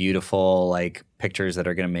really beautiful, pictures that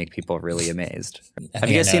are going to make people really amazed.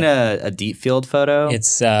 Have you guys seen a deep field photo?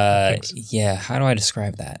 It's, how do I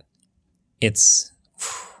describe that? It's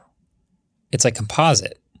like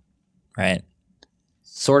composite, right?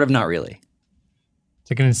 Sort of, not really.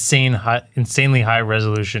 It's like an insanely high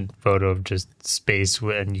resolution photo of just space,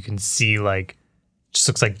 and you can see just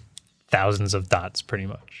looks like thousands of dots pretty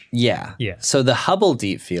much. Yeah. So the Hubble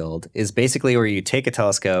Deep Field is basically where you take a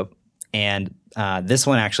telescope, and this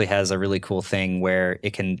one actually has a really cool thing where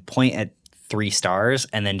it can point at 3 stars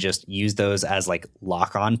and then just use those as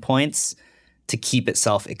lock-on points to keep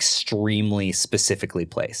itself extremely specifically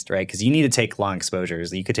placed, right? Because you need to take long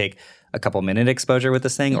exposures. You could take a couple minute exposure with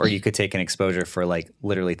this thing, or you could take an exposure for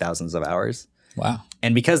literally thousands of hours. Wow.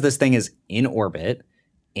 And because this thing is in orbit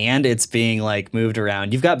and it's being moved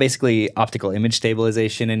around, you've got basically optical image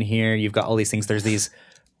stabilization in here. You've got all these things. There's these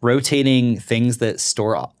rotating things that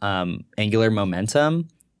store angular momentum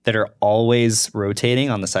that are always rotating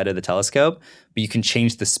on the side of the telescope, but you can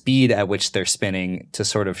change the speed at which they're spinning to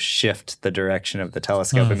sort of shift the direction of the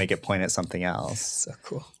telescope and make it point at something else. So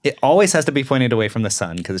cool. It always has to be pointed away from the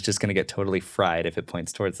sun because it's just going to get totally fried if it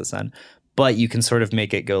points towards the sun. But you can sort of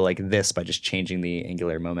make it go like this by just changing the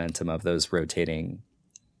angular momentum of those rotating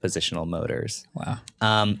positional motors. Wow.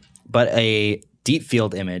 But a deep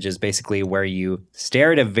field image is basically where you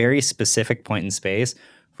stare at a very specific point in space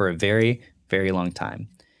for a very, very long time.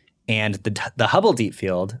 And the Hubble Deep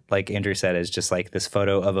Field, like Andrew said, is just this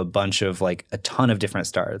photo of a bunch of a ton of different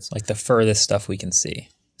stars. The furthest stuff we can see.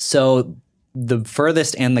 So the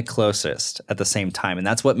furthest and the closest at the same time. And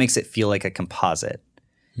that's what makes it feel like a composite,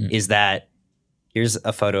 is that here's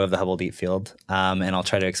a photo of the Hubble Deep Field. And I'll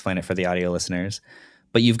try to explain it for the audio listeners.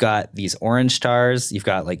 But you've got these orange stars, you've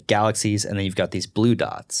got galaxies, and then you've got these blue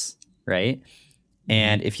dots, right?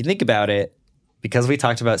 And if you think about it, because we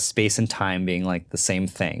talked about space and time being the same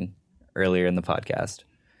thing earlier in the podcast,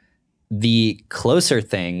 the closer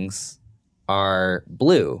things are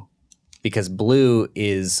blue because blue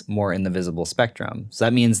is more in the visible spectrum. So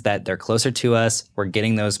that means that they're closer to us. We're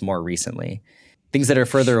getting those more recently. Things that are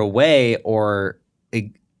further away or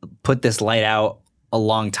put this light out a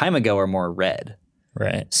long time ago are more red.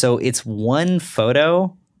 Right. So it's one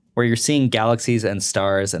photo where you're seeing galaxies and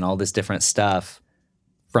stars and all this different stuff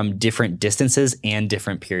from different distances and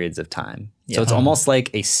different periods of time. Yeah. So it's almost like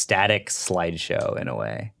a static slideshow in a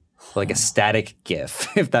way, like a static GIF,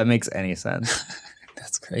 if that makes any sense.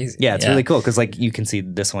 That's crazy. Yeah, it's really cool because you can see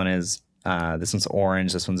this one is this one's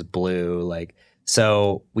orange, this one's blue.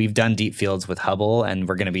 So we've done deep fields with Hubble, and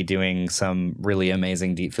we're going to be doing some really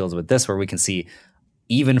amazing deep fields with this, where we can see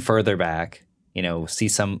even further back. See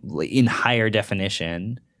some in higher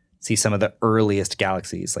definition, see some of the earliest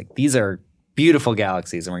galaxies. These are beautiful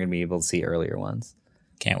galaxies, and we're going to be able to see earlier ones.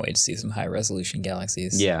 Can't wait to see some high resolution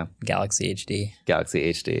galaxies. Yeah. Galaxy HD.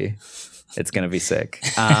 Galaxy HD. It's going to be sick.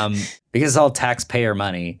 Because it's all taxpayer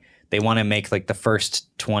money, they want to make the first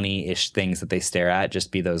 20-ish things that they stare at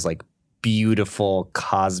just be those beautiful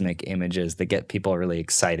cosmic images that get people really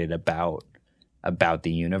excited about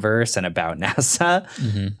the universe and about NASA.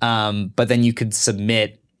 Mm-hmm. But then you could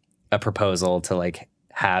submit a proposal to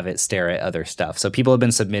have it stare at other stuff. So people have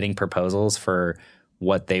been submitting proposals for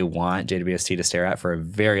what they want JWST to stare at for a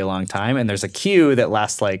very long time. And there's a queue that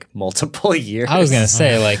lasts multiple years. I was going to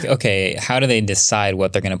say okay, how do they decide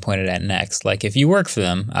what they're going to point it at next? If you work for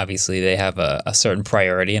them, obviously they have a certain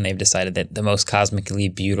priority, and they've decided that the most cosmically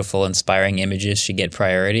beautiful, inspiring images should get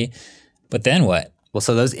priority. But then what? Well,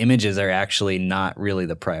 so those images are actually not really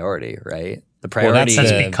the priority, right? The priority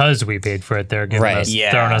that's because we paid for it. They're giving us,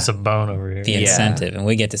 throwing us a bone over here. The incentive, and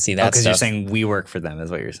we get to see that stuff. Because you're saying we work for them,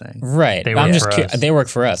 is what you're saying. Right. They work for us. They work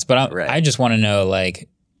for us, but I just want to know like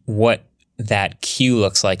what that queue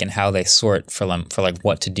looks like and how they sort for like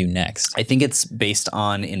what to do next. I think it's based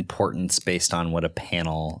on importance, based on what a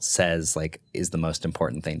panel says like is the most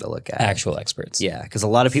important thing to look at. Actual experts. Yeah, because a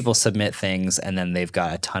lot of people submit things and then they've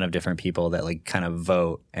got a ton of different people that like kind of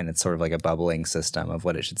vote, and it's sort of like a bubbling system of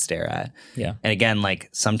what it should stare at. Yeah. And again, like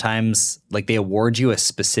sometimes like they award you a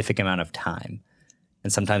specific amount of time.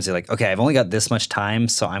 And sometimes they're like, okay, I've only got this much time,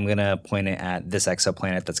 so I'm going to point it at this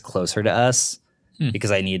exoplanet that's closer to us.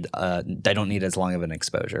 Because I don't need as long of an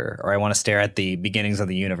exposure, or I want to stare at the beginnings of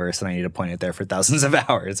the universe and I need to point it there for thousands of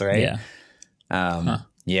hours, right?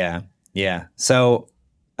 Yeah. Yeah. So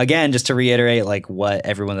again, just to reiterate, like what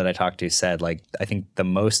everyone that I talked to said, like I think the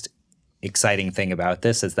most exciting thing about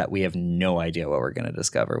this is that we have no idea what we're going to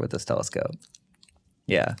discover with this telescope.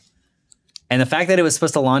 Yeah. And the fact that it was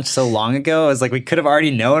supposed to launch so long ago is like we could have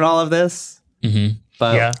already known all of this. Mm-hmm.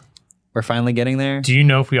 But we're finally getting there. Do you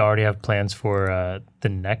know if we already have plans for the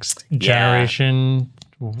next generation?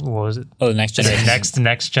 What was it? Oh, the next generation.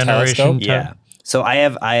 next generation. Yeah. So I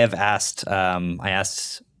have asked I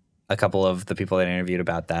asked a couple of the people that I interviewed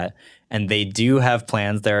about that, and they do have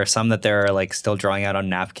plans. There are some that they're like still drawing out on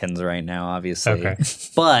napkins right now, obviously. Okay.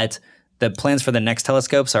 But the plans for the next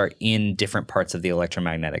telescopes are in different parts of the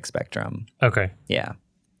electromagnetic spectrum. Okay. Yeah.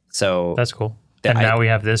 So that's cool. And now we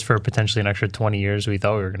have this for potentially an extra 20 years. We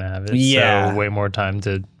thought we were going to have it. Yeah. So way more time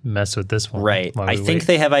to mess with this one. Right. I think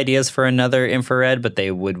they have ideas for another infrared, but they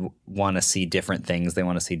would want to see different things. They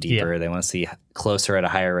want to see deeper. They want to see closer at a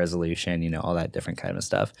higher resolution, all that different kind of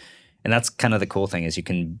stuff. And that's kind of the cool thing is you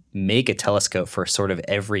can make a telescope for sort of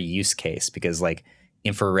every use case, because like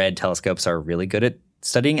infrared telescopes are really good at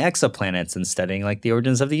studying exoplanets and studying like the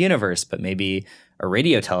origins of the universe, but maybe a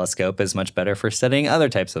radio telescope is much better for studying other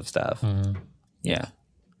types of stuff. Mm-hmm. Yeah.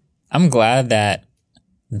 I'm glad that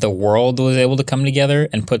the world was able to come together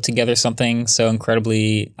and put together something so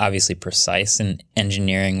incredibly, obviously precise and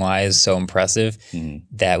engineering wise, so impressive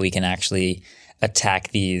that we can actually attack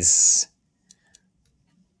these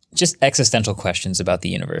just existential questions about the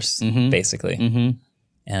universe, basically.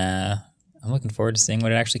 And I'm looking forward to seeing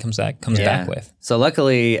what it actually comes back with. So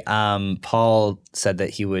luckily, Paul said that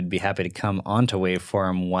he would be happy to come onto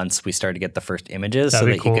Waveform once we start to get the first images, so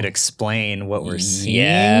that he could explain what we're seeing.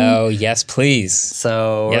 Yeah, oh, yes, please.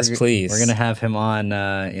 So please. We're gonna have him on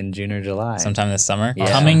in June or July, sometime this summer.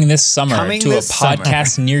 Yeah. Coming this summer to a this summer.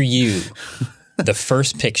 podcast near you. The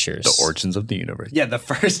first pictures, the origins of the universe. Yeah, the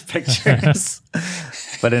first pictures,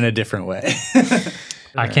 but in a different way.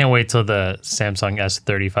 I can't wait till the Samsung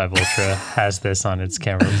S35 Ultra has this on its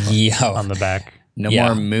camera on the back. No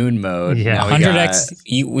more moon mode. Yeah, 100x.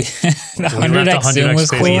 The 100x zoom was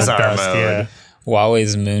cool. Quasar mode.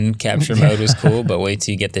 Huawei's moon capture mode was cool, but wait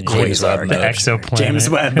till you get the James Webb mode. Exoplanet. James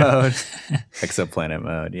Webb mode. Exoplanet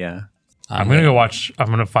mode. Yeah. I'm going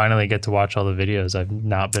to finally get to watch all the videos I've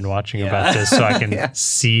not been watching about this, so I can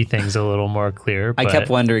see things a little more clear. I kept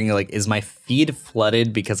wondering, like, is my feed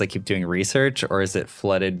flooded because I keep doing research, or is it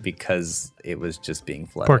flooded because it was just being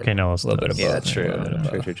flooded? Poor K knows. A little bit of both. Yeah,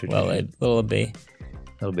 true. Well, a little B.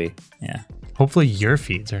 Little B. Yeah. Hopefully your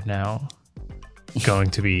feeds are now going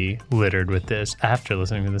to be littered with this after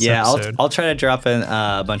listening to this episode. I'll try to drop in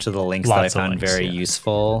a bunch of the links that I found very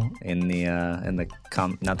useful in the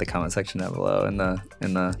not the comment section down below, in the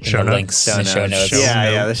show notes. The show notes.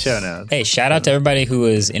 Yeah, the show notes. Hey, shout out to everybody who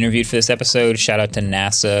was interviewed for this episode. Shout out to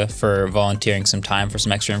NASA for volunteering some time for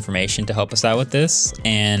some extra information to help us out with this,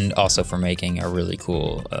 and also for making a really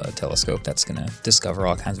cool telescope that's going to discover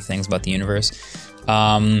all kinds of things about the universe.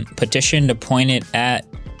 Petition to point it at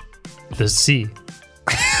the sea.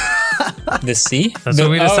 The sea? That's what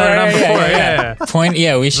we decided on before. Yeah. Point.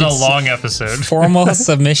 Yeah, we should. It's a long episode. Formal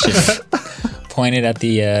submission. Pointed at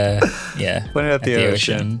the Pointed at the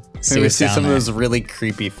ocean. Maybe see some there. of those really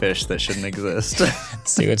creepy fish that shouldn't exist.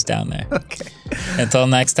 See what's down there. Okay. Until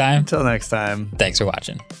next time. Thanks for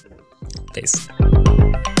watching. Peace.